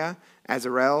 Shemaiah,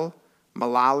 Azarel,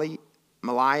 Milalai,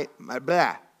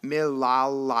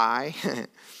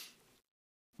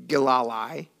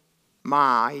 Gilalai,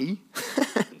 Mai,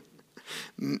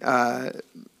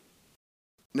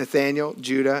 Nathaniel,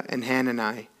 Judah, and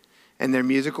Hanani, and their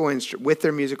with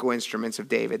their musical instruments of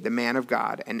David, the man of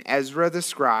God, and Ezra the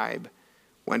scribe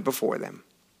went before them.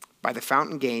 By the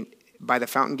fountain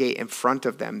gate in front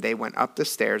of them, they went up the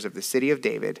stairs of the city of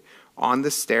David, on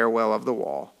the stairwell of the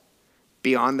wall,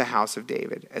 beyond the house of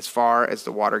David, as far as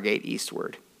the water gate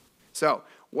eastward. So,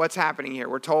 what's happening here?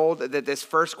 We're told that this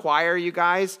first choir, you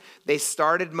guys, they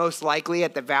started most likely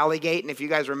at the valley gate. And if you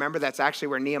guys remember, that's actually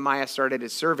where Nehemiah started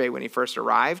his survey when he first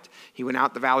arrived. He went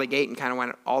out the valley gate and kind of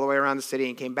went all the way around the city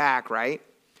and came back, right?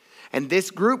 And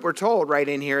this group, we're told right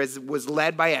in here, was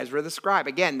led by Ezra the scribe.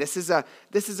 Again, this is a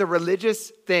religious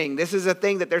thing. This is a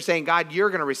thing that they're saying, God, you're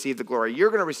going to receive the glory. You're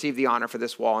going to receive the honor for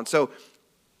this wall. And so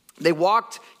they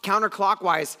walked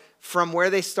counterclockwise from where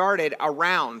they started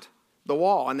around the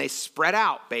wall, and they spread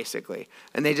out basically,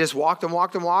 and they just walked and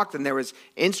walked and walked, and there was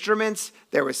instruments,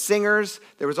 there was singers,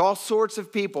 there was all sorts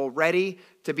of people ready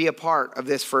to be a part of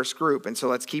this first group. And so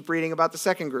let's keep reading about the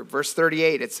second group. Verse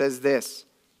 38, it says this: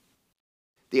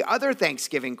 the other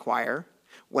thanksgiving choir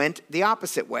went the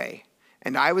opposite way,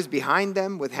 and I was behind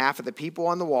them with half of the people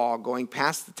on the wall, going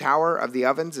past the tower of the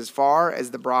ovens as far as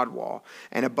the broad wall,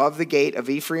 and above the gate of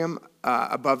Ephraim,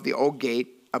 above the old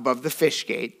gate, above the fish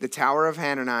gate, the tower of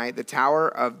Hanani, the tower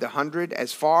of the 100,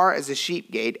 as far as the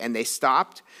sheep gate, and they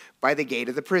stopped by the gate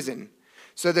of the prison.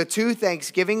 So the 2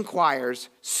 thanksgiving choirs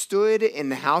stood in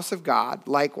the house of God,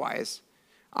 likewise,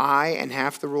 I and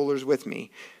half the rulers with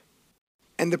me.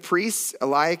 And the priests,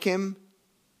 Eliakim,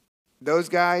 those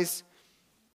guys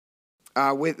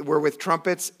were with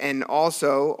trumpets, and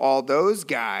also all those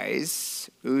guys,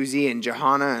 Uzi and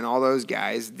Johanna and all those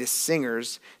guys, the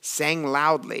singers, sang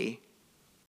loudly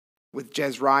with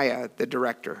Jezreiah, the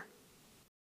director.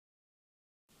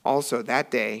 Also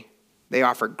that day, they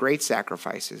offered great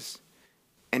sacrifices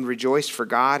and rejoiced, for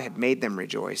God had made them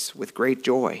rejoice with great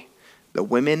joy. The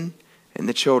women and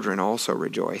the children also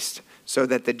rejoiced, so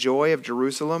that the joy of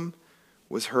Jerusalem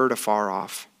was heard afar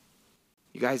off.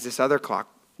 You guys, this other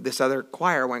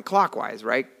choir went clockwise,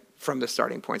 right, from the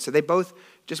starting point. So they both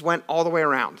just went all the way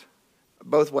around,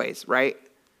 both ways, right?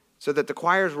 So that the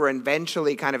choirs were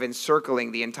eventually kind of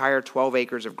encircling the entire 12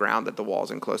 acres of ground that the walls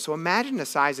enclosed. So imagine the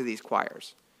size of these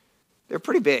choirs. They're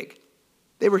pretty big.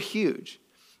 They were huge.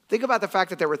 Think about the fact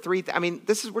that there were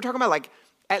we're talking about like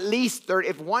at least 30,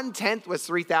 if 1/10 was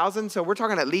 3,000, so we're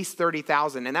talking at least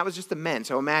 30,000, and that was just the men.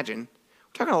 So imagine,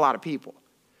 we're talking a lot of people.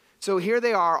 So here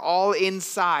they are all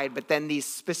inside, but then these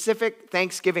specific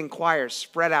Thanksgiving choirs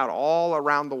spread out all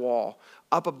around the wall,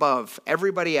 up above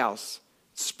everybody else,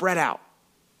 spread out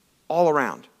all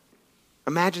around.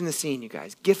 Imagine the scene, you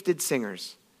guys. Gifted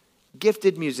singers,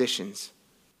 gifted musicians,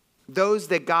 those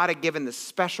that God had given the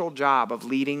special job of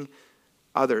leading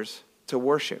others to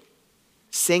worship.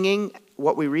 Singing,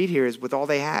 what we read here is with all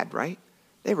they had, right?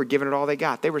 They were giving it all they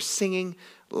got. They were singing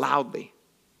loudly.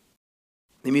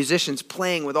 The musicians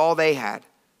playing with all they had.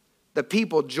 The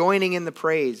people joining in the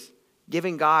praise,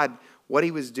 giving God what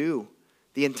he was due.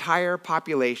 The entire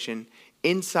population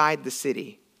inside the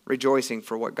city rejoicing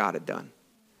for what God had done.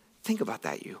 Think about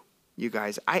that, you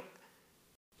guys. I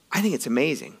think it's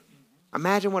amazing.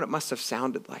 Imagine what it must have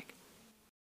sounded like.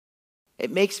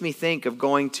 It makes me think of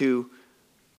going to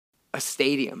a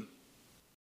stadium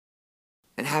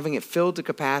and having it filled to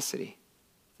capacity.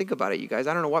 Think about it, you guys.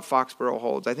 I don't know what Foxborough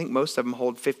holds. I think most of them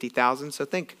hold 50,000, so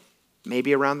think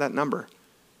maybe around that number.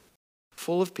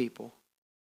 Full of people.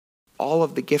 All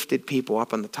of the gifted people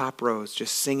up on the top rows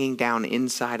just singing down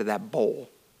inside of that bowl.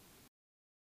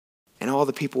 And all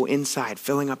the people inside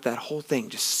filling up that whole thing,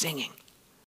 just singing.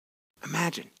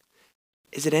 Imagine.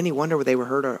 Is it any wonder they were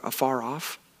heard afar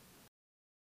off?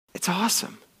 It's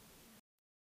awesome.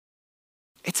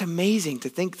 It's amazing to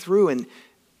think through and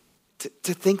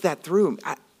to think that through.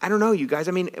 I don't know, you guys.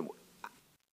 I mean,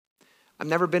 I've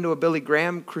never been to a Billy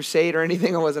Graham crusade or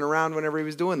anything. I wasn't around whenever he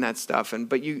was doing that stuff.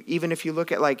 But even if you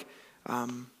look at like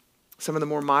some of the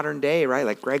more modern day, right?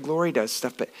 Like Greg Laurie does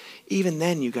stuff. But even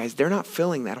then, you guys, they're not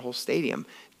filling that whole stadium.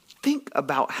 Think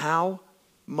about how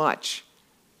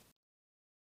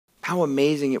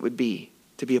amazing it would be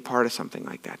to be a part of something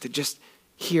like that. To just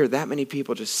hear that many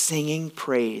people just singing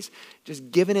praise, just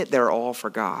giving it their all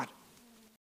for God.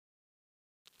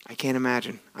 I can't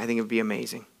imagine. I think it would be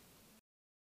amazing.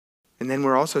 And then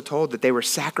we're also told that they were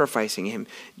sacrificing him,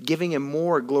 giving him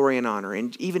more glory and honor,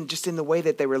 and even just in the way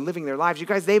that they were living their lives. You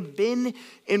guys, they've been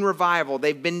in revival.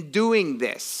 They've been doing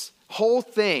this whole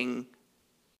thing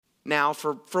now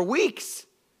for weeks.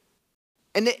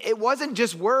 And it wasn't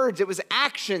just words, it was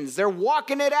actions. They're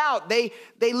walking it out. They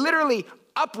literally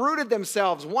uprooted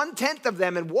themselves, 1/10 of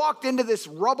them, and walked into this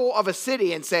rubble of a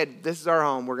city and said, this is our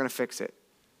home, we're going to fix it.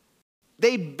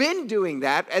 They'd been doing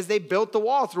that as they built the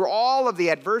wall through all of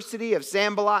the adversity of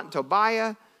Sanballat and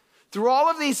Tobiah. Through all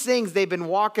of these things, they've been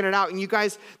walking it out. And you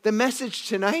guys, the message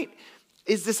tonight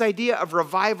is this idea of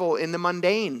revival in the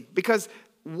mundane. Because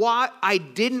what I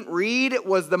didn't read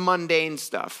was the mundane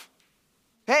stuff.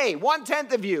 Hey,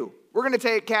 1/10 of you, we're going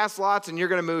to cast lots and you're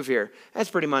going to move here.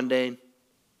 That's pretty mundane.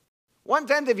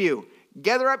 1/10 of you,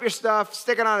 gather up your stuff,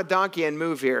 stick it on a donkey and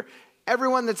move here.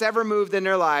 Everyone that's ever moved in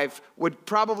their life would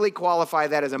probably qualify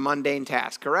that as a mundane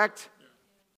task, correct? Yeah.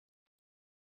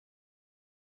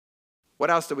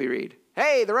 What else do we read?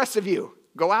 Hey, the rest of you,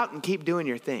 go out and keep doing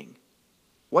your thing.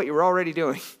 What you were already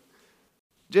doing.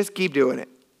 Just keep doing it.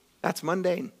 That's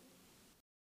mundane.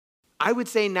 I would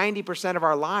say 90% of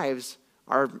our lives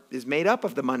is made up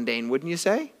of the mundane, wouldn't you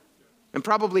say? Yeah. And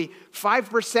probably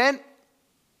 5%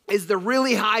 is the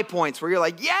really high points where you're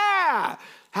like, yeah,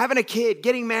 having a kid,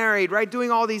 getting married, right? Doing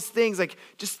all these things, like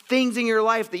just things in your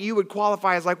life that you would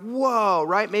qualify as like, whoa,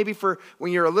 right? Maybe for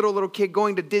when you're a little kid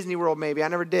going to Disney World, maybe. I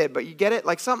never did, but you get it?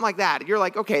 Like something like that. You're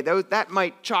like, okay, that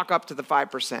might chalk up to the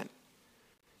 5%.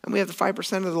 And we have the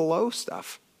 5% of the low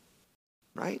stuff,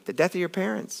 right? The death of your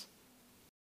parents.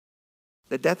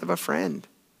 The death of a friend.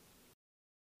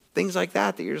 Things like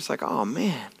that you're just like, oh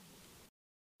man.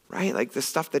 Right? Like the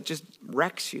stuff that just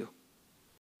wrecks you.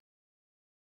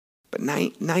 But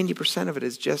 90% of it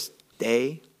is just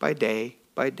day by day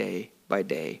by day by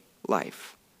day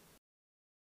life.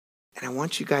 And I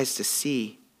want you guys to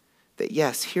see that,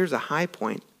 yes, here's a high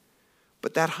point,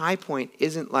 but that high point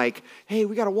isn't like, hey,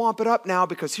 we got to wamp it up now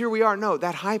because here we are. No,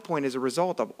 that high point is a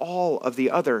result of all of the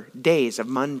other days of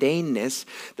mundaneness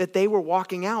that they were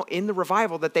walking out in the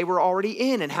revival that they were already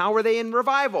in. And how were they in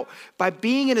revival? By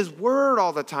being in his word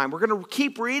all the time. We're going to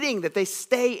keep reading that they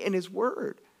stay in his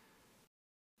word.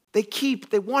 They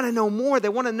want to know more. They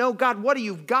want to know, God, what do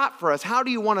you got for us? How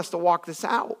do you want us to walk this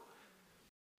out?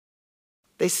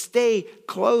 They stay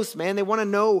close, man. They want to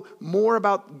know more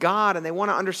about God and they want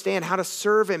to understand how to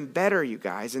serve him better, you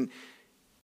guys. And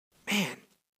man,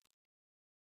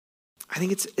 I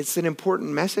think it's an important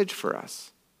message for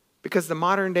us because the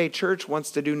modern day church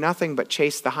wants to do nothing but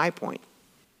chase the high point.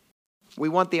 We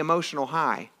want the emotional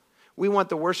high. We want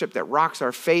the worship that rocks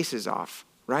our faces off.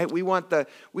 Right? We want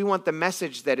the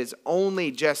message that is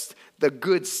only just the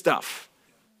good stuff.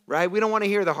 Right? We don't want to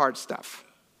hear the hard stuff.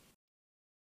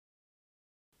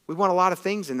 We want a lot of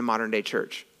things in the modern day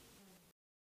church.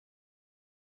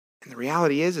 And the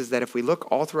reality is that if we look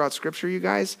all throughout Scripture, you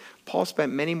guys, Paul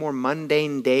spent many more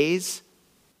mundane days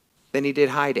than he did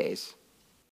high days.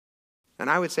 And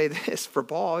I would say this, for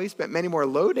Paul, he spent many more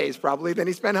low days probably than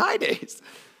he spent high days.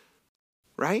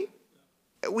 Right?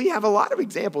 We have a lot of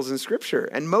examples in Scripture,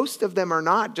 and most of them are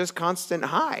not just constant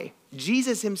high.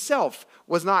 Jesus himself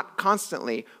was not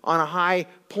constantly on a high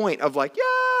point of like,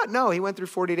 yeah, no, he went through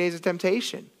 40 days of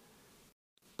temptation.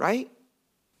 Right?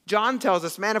 John tells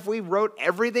us, man, if we wrote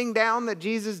everything down that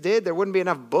Jesus did, there wouldn't be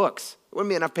enough books. There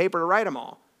wouldn't be enough paper to write them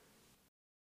all.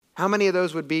 How many of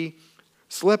those would be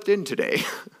slept in today?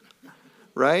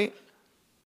 Right?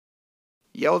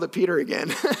 Yelled at Peter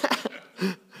again.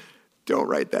 Don't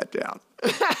write that down.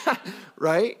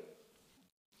 Right?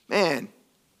 Man.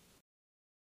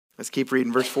 Let's keep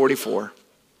reading verse 44.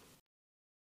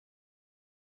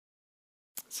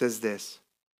 It says this.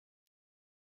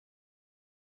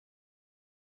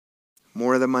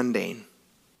 More of the mundane.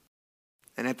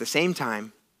 And at the same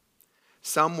time,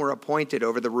 some were appointed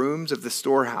over the rooms of the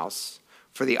storehouse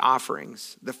for the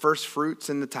offerings, the first fruits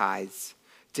and the tithes,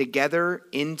 to gather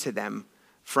into them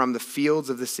from the fields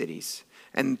of the cities,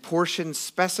 and portions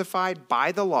specified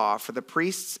by the law for the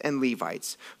priests and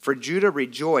Levites. For Judah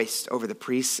rejoiced over the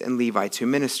priests and Levites who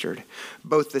ministered.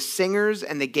 Both the singers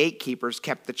and the gatekeepers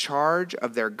kept the charge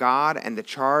of their God and the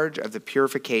charge of the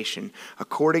purification,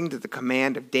 according to the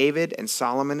command of David and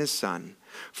Solomon his son.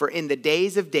 For in the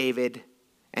days of David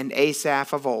and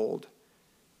Asaph of old,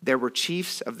 there were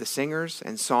chiefs of the singers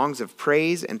and songs of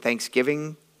praise and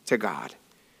thanksgiving to God.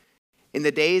 In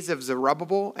the days of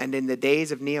Zerubbabel and in the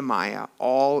days of Nehemiah,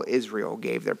 all Israel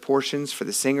gave their portions for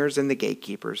the singers and the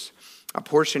gatekeepers, a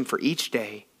portion for each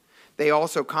day. They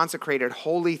also consecrated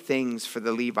holy things for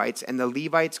the Levites, and the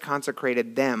Levites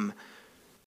consecrated them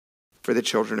for the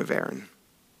children of Aaron.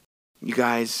 You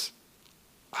guys,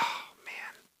 oh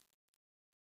man.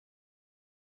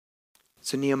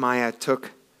 So Nehemiah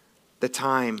took the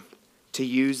time to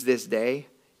use this day,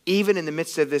 even in the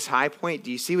midst of this high point.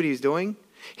 Do you see what he was doing?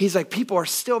 He's like, people are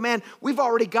still, man, we've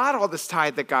already got all this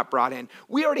tithe that got brought in.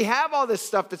 We already have all this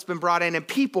stuff that's been brought in, and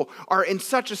people are in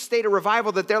such a state of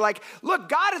revival that they're like, look,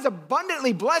 God is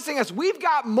abundantly blessing us. We've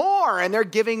got more, and they're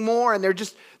giving more, and they're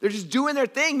just doing their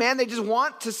thing, man. They just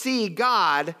want to see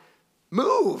God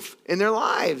move in their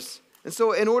lives. And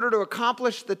so in order to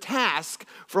accomplish the task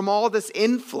from all this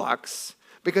influx,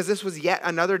 because this was yet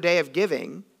another day of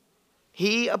giving,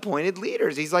 he appointed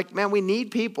leaders. He's like, man, we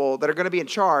need people that are going to be in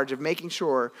charge of making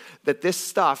sure that this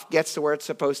stuff gets to where it's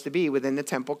supposed to be within the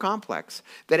temple complex,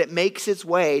 that it makes its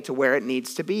way to where it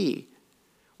needs to be.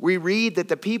 We read that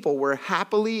the people were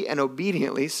happily and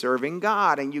obediently serving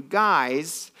God. And you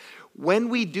guys, when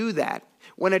we do that,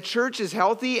 when a church is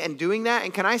healthy and doing that,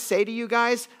 and can I say to you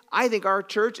guys, I think our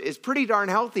church is pretty darn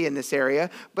healthy in this area,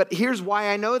 but here's why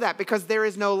I know that, because there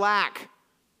is no lack.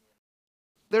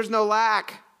 There's no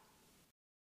lack.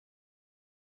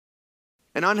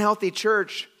 An unhealthy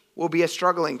church will be a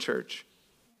struggling church.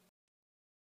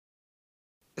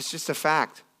 It's just a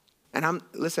fact. And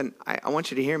I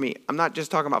want you to hear me. I'm not just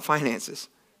talking about finances.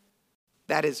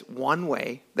 That is one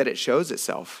way that it shows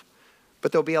itself.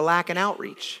 But there'll be a lack in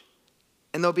outreach.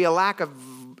 And there'll be a lack of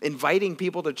inviting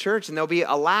people to church. And there'll be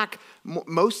a lack,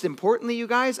 most importantly, you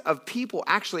guys, of people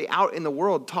actually out in the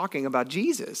world talking about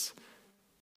Jesus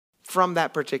from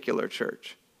that particular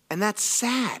church. And that's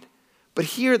sad. But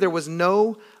here there was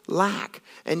no lack.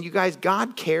 And you guys,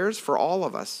 God cares for all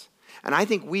of us. And I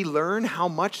think we learn how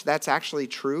much that's actually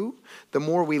true the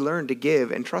more we learn to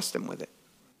give and trust him with it.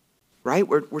 Right?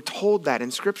 We're told that in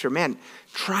Scripture. Man,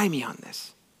 try me on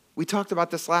this. We talked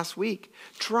about this last week.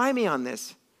 Try me on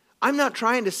this. I'm not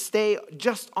trying to stay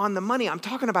just on the money. I'm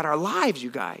talking about our lives,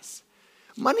 you guys.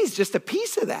 Money's just a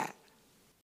piece of that.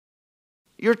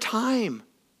 Your time.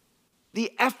 The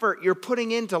effort you're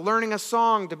putting into learning a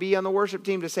song to be on the worship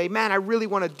team to say, man, I really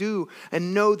want to do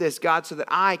and know this, God, so that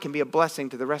I can be a blessing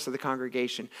to the rest of the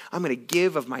congregation. I'm going to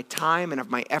give of my time and of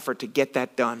my effort to get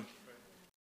that done.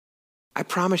 I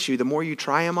promise you, the more you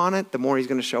try him on it, the more he's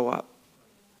going to show up.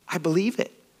 I believe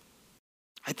it.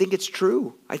 I think it's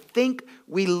true. I think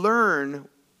we learn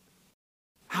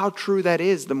how true that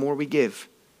is the more we give,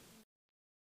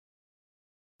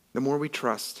 the more we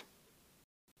trust.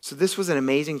 So this was an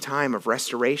amazing time of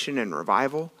restoration and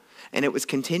revival, and it was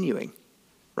continuing,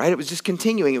 right? It was just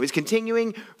continuing. It was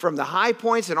continuing from the high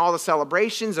points and all the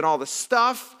celebrations and all the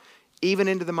stuff, even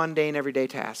into the mundane everyday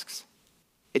tasks.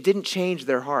 It didn't change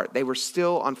their heart. They were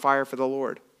still on fire for the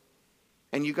Lord.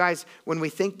 And you guys, when we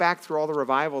think back through all the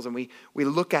revivals and we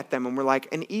look at them and we're like,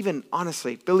 and even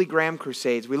honestly, Billy Graham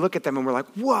crusades, we look at them and we're like,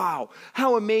 wow,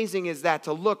 how amazing is that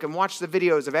to look and watch the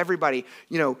videos of everybody,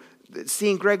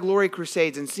 seeing Greg Laurie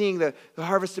crusades and seeing the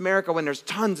Harvest America when there's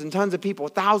tons and tons of people,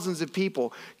 thousands of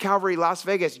people. Calvary Las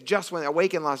Vegas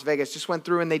Awaken Las Vegas just went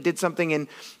through and they did something in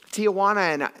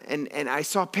Tijuana and I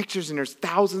saw pictures and there's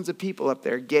thousands of people up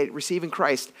there receiving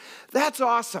Christ. That's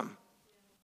awesome.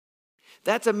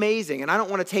 That's amazing. And I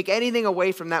don't want to take anything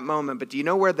away from that moment, but do you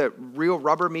know where the real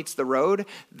rubber meets the road?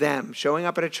 Them showing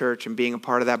up at a church and being a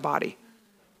part of that body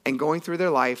and going through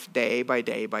their life day by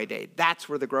day by day. That's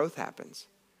where the growth happens.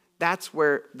 That's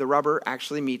where the rubber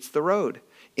actually meets the road,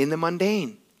 in the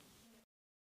mundane.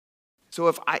 So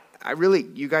if I really,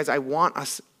 you guys, I want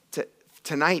us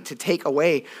tonight to take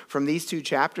away from these two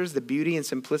chapters the beauty and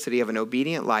simplicity of an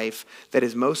obedient life that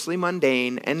is mostly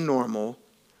mundane and normal,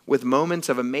 with moments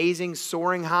of amazing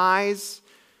soaring highs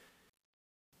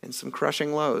and some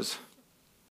crushing lows.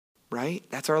 Right?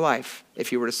 That's our life,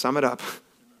 if you were to sum it up.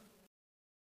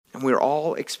 And we're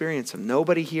all experiencing them.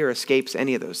 Nobody here escapes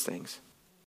any of those things.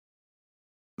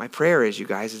 My prayer is, you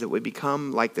guys, is that we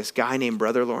become like this guy named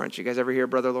Brother Lawrence. You guys ever hear of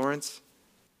Brother Lawrence?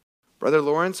 Brother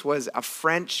Lawrence was a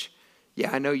French,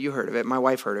 I know you heard of it. My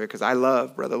wife heard of it because I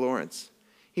love Brother Lawrence.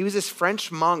 He was this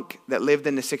French monk that lived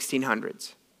in the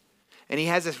 1600s. And he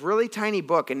has this really tiny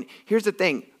book. And here's the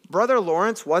thing. Brother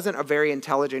Lawrence wasn't a very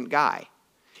intelligent guy.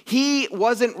 He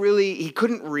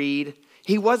couldn't read.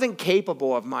 He wasn't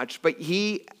capable of much, but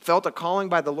he felt a calling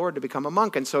by the Lord to become a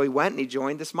monk. And so he went and he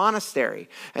joined this monastery.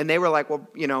 And they were like,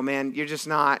 well, man, you're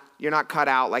not cut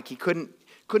out. Like he couldn't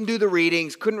do the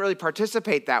readings, couldn't really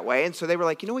participate that way. And so they were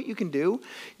like, you know what you can do?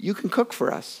 You can cook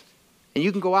for us. And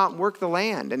you can go out and work the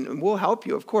land and we'll help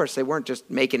you. Of course, they weren't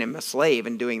just making him a slave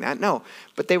and doing that. No,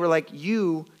 but they were like,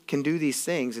 you can do these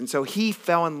things. And so he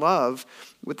fell in love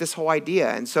with this whole idea.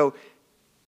 And so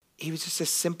he was just a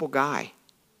simple guy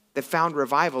that found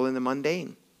revival in the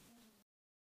mundane.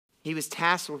 He was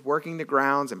tasked with working the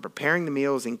grounds and preparing the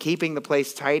meals and keeping the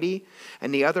place tidy.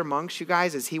 And the other monks, you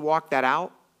guys, as he walked that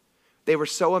out, they were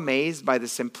so amazed by the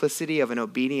simplicity of an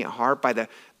obedient heart, by the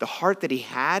heart that he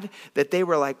had, that they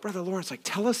were like, Brother Lawrence, like,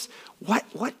 tell us,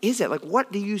 what is it? Like,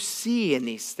 what do you see in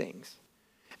these things?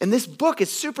 And this book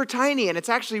is super tiny, and it's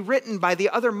actually written by the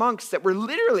other monks that were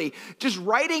literally just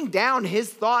writing down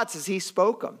his thoughts as he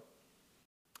spoke them.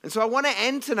 And so I want to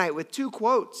end tonight with two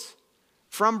quotes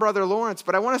from Brother Lawrence,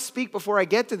 but I want to speak before I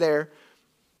get to there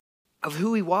of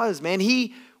who he was, man.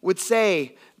 He would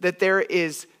say that there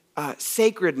is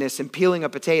sacredness in peeling a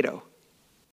potato.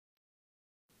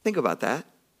 Think about that.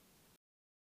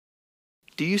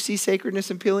 Do you see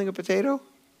sacredness in peeling a potato?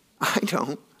 I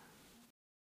don't.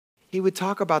 He would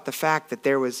talk about the fact that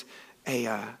there was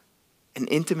an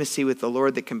intimacy with the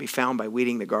Lord that can be found by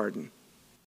weeding the garden.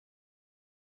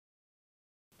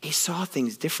 He saw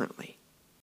things differently.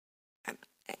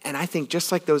 And I think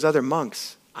just like those other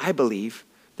monks, I believe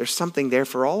there's something there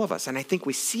for all of us. And I think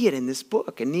we see it in this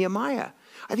book, in Nehemiah.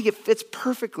 I think it fits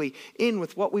perfectly in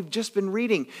with what we've just been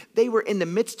reading. They were in the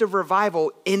midst of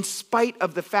revival in spite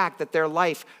of the fact that their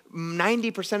life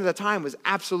 90% of the time was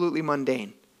absolutely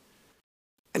mundane.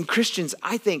 And Christians,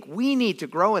 I think we need to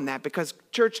grow in that because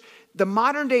church, the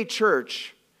modern day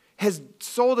church has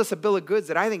sold us a bill of goods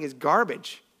that I think is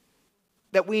garbage.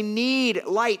 That we need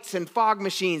lights and fog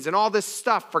machines and all this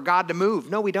stuff for God to move.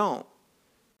 No, we don't.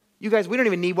 You guys, we don't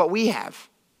even need what we have.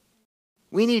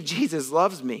 We need Jesus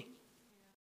loves me.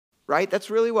 Right? That's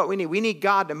really what we need. We need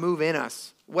God to move in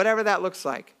us, whatever that looks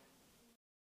like.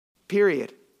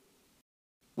 Period.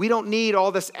 We don't need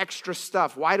all this extra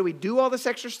stuff. Why do we do all this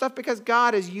extra stuff? Because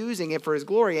God is using it for his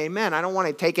glory. Amen. I don't want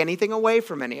to take anything away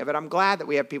from any of it. I'm glad that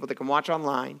we have people that can watch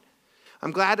online.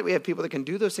 I'm glad that we have people that can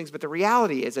do those things. But the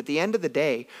reality is, at the end of the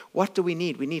day, what do we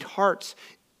need? We need hearts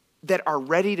that are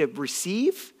ready to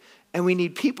receive. And we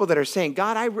need people that are saying,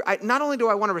 God, I not only do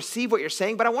I want to receive what you're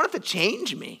saying, but I want it to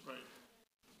change me. Right.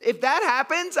 If that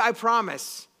happens, I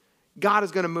promise God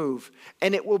is going to move.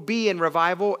 And it will be in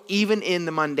revival, even in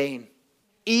the mundane.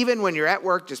 Even when you're at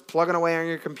work just plugging away on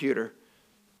your computer,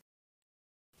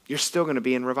 you're still going to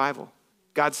be in revival.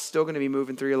 God's still going to be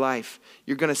moving through your life.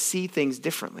 You're going to see things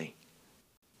differently.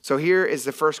 So here is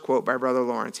the first quote by Brother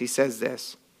Lawrence. He says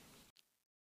this: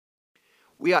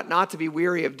 "We ought not to be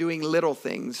weary of doing little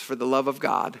things for the love of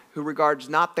God, who regards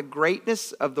not the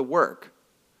greatness of the work,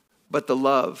 but the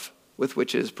love with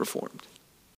which it is performed."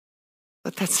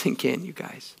 Let that sink in, you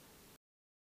guys.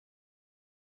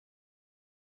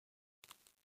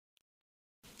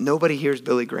 Nobody here is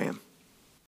Billy Graham.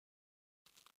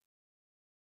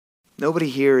 Nobody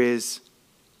here is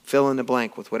fill in the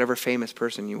blank with whatever famous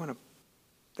person you want to,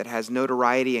 that has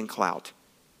notoriety and clout,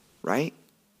 right?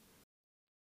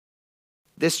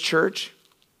 This church,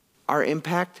 our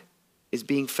impact is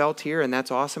being felt here, and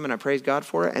that's awesome, and I praise God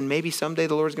for it. And maybe someday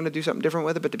the Lord's going to do something different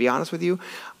with it. But to be honest with you,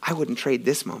 I wouldn't trade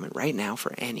this moment right now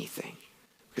for anything.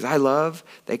 Because I love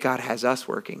that God has us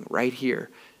working right here,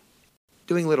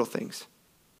 doing little things.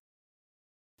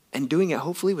 And doing it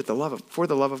hopefully for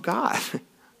the love of God.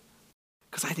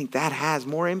 Because I think that has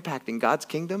more impact in God's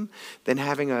kingdom than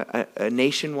having a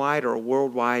nationwide or a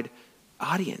worldwide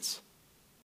audience.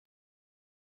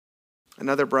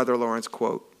 Another Brother Lawrence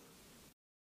quote.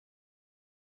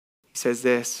 He says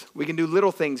this: "We can do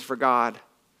little things for God.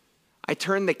 I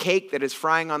turn the cake that is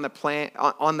frying on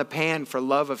the pan for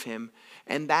love of him.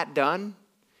 And that done,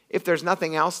 if there's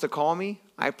nothing else to call me,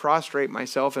 I prostrate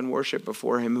myself in worship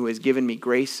before him who has given me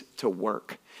grace to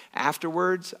work.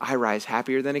 Afterwards, I rise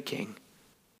happier than a king."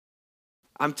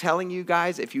 I'm telling you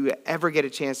guys, if you ever get a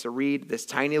chance to read this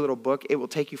tiny little book, it will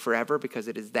take you forever because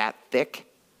it is that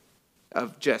thick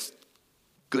of just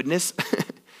goodness.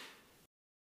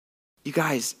 You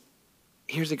guys,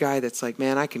 here's a guy that's like,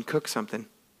 man, I can cook something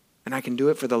and I can do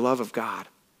it for the love of God.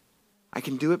 I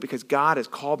can do it because God has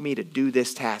called me to do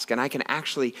this task. And I can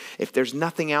actually, if there's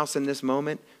nothing else in this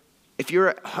moment, if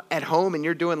you're at home and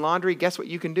you're doing laundry, guess what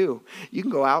you can do? You can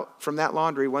go out from that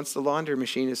laundry once the laundry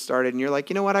machine is started and you're like,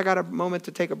 you know what, I got a moment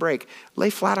to take a break.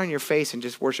 Lay flat on your face and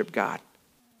just worship God.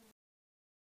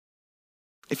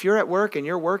 If you're at work and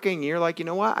you're working and you're like, you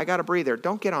know what, I got a breather.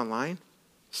 Don't get online.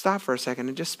 Stop for a second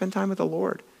and just spend time with the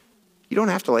Lord. You don't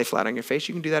have to lay flat on your face.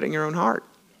 You can do that in your own heart.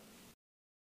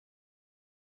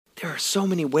 There are so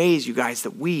many ways, you guys,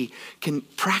 that we can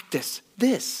practice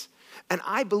this. And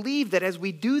I believe that as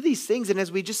we do these things and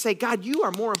as we just say, God, you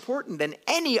are more important than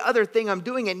any other thing I'm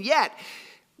doing. And yet,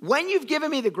 when you've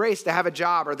given me the grace to have a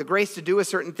job or the grace to do a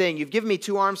certain thing, you've given me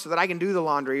 2 arms so that I can do the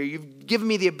laundry, or you've given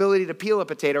me the ability to peel a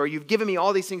potato, or you've given me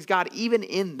all these things, God, even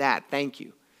in that, thank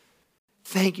you.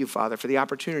 Thank you, Father, for the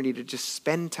opportunity to just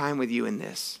spend time with you in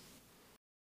this.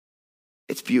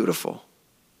 It's beautiful.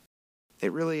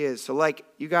 It really is. So like,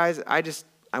 you guys,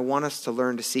 I want us to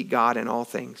learn to seek God in all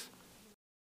things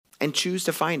and choose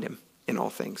to find him in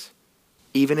all things,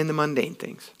 even in the mundane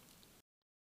things.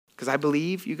 Because I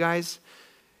believe, you guys,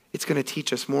 it's going to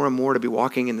teach us more and more to be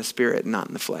walking in the Spirit and not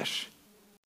in the flesh.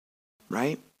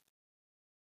 Right?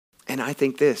 And I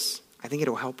think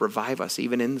it'll help revive us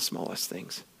even in the smallest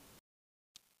things.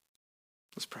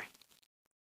 Let's pray.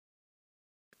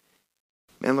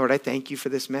 Man, Lord, I thank you for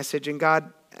this message. And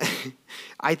God,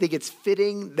 I think it's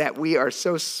fitting that we are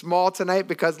so small tonight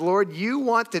because, Lord, you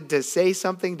wanted to say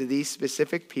something to these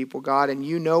specific people, God, and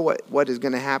you know what is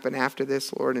going to happen after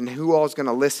this, Lord, and who all is going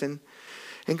to listen.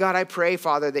 And God, I pray,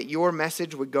 Father, that your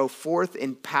message would go forth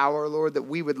in power, Lord, that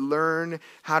we would learn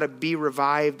how to be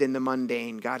revived in the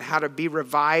mundane, God, how to be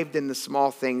revived in the small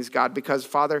things, God, because,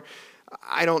 Father,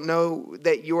 I don't know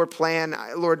that your plan,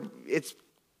 Lord, it's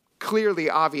clearly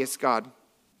obvious, God,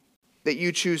 that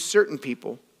you choose certain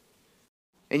people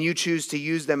and you choose to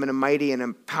use them in a mighty and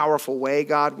a powerful way,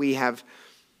 God. We have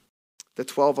the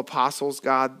 12 apostles,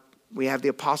 God. We have the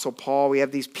apostle Paul. We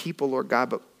have these people, Lord God.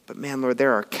 But man, Lord,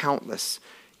 there are countless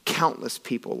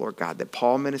people, Lord God, that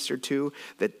Paul ministered to,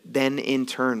 that then in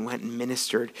turn went and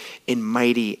ministered in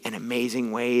mighty and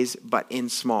amazing ways, but in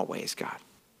small ways, God.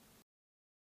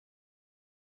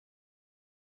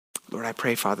 Lord, I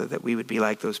pray, Father, that we would be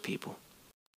like those people,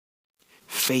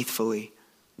 faithfully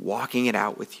walking it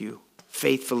out with you.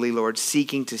 Faithfully, Lord,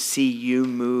 seeking to see you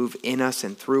move in us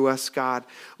and through us, God.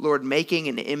 Lord, making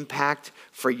an impact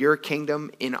for your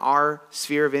kingdom in our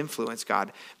sphere of influence,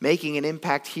 God. Making an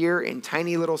impact here in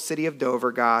tiny little city of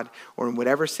Dover, God, or in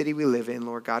whatever city we live in,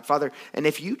 Lord God. Father, and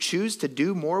if you choose to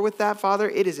do more with that, Father,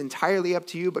 it is entirely up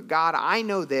to you. But God, I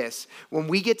know this. When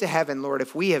we get to heaven, Lord,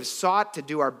 if we have sought to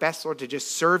do our best, Lord, to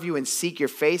just serve you and seek your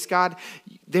face, God,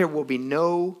 there will be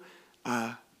no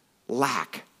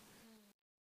lack.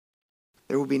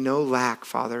 There will be no lack,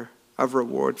 Father, of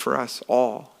reward for us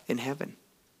all in heaven.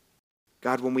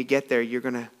 God, when we get there, you're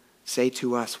going to say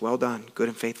to us, well done, good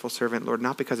and faithful servant, Lord,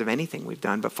 not because of anything we've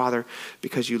done, but Father,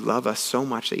 because you love us so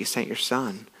much that you sent your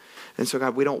son. And so,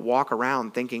 God, we don't walk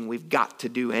around thinking we've got to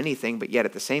do anything, but yet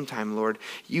at the same time, Lord,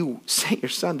 you sent your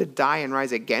son to die and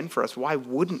rise again for us. Why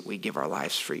wouldn't we give our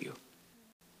lives for you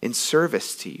in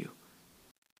service to you?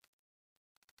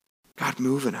 God,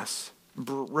 move in us.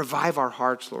 Revive our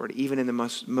hearts, Lord, even in the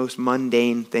most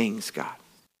mundane things, God.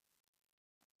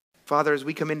 Father, as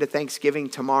we come into Thanksgiving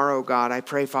tomorrow, God, I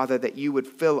pray, Father, that you would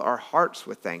fill our hearts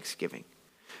with thanksgiving.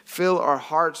 Fill our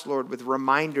hearts, Lord, with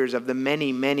reminders of the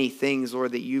many, many things,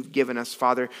 Lord, that you've given us,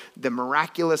 Father. The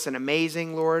miraculous and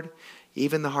amazing, Lord.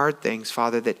 Even the hard things,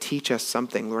 Father, that teach us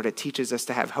something, Lord. It teaches us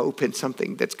to have hope in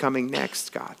something that's coming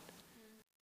next, God.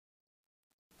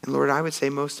 And Lord, I would say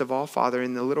most of all, Father,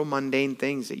 in the little mundane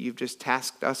things that you've just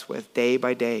tasked us with day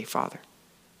by day, Father,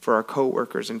 for our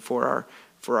coworkers and for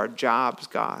our jobs,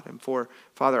 God, and for,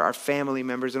 Father, our family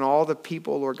members and all the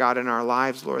people, Lord God, in our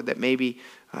lives, Lord, that maybe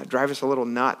drive us a little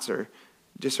nuts or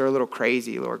just are a little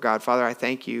crazy, Lord God. Father, I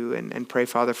thank you and pray,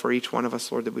 Father, for each one of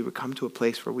us, Lord, that we would come to a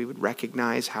place where we would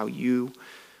recognize how you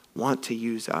want to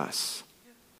use us.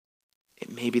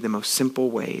 It may be the most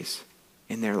simple ways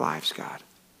in their lives, God.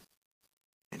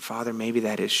 And Father, maybe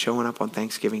that is showing up on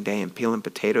Thanksgiving Day and peeling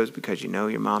potatoes because you know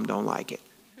your mom don't like it.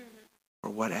 Or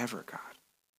whatever, God.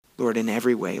 Lord, in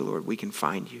every way, Lord, we can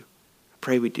find you. I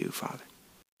pray we do, Father.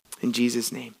 In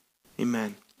Jesus' name,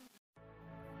 amen.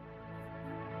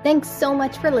 Thanks so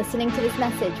much for listening to this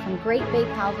message from Great Bay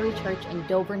Calvary Church in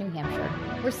Dover, New Hampshire.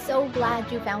 We're so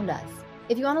glad you found us.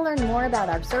 If you want to learn more about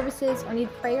our services or need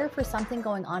prayer for something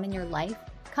going on in your life,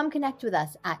 come connect with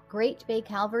us at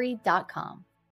greatbaycalvary.com.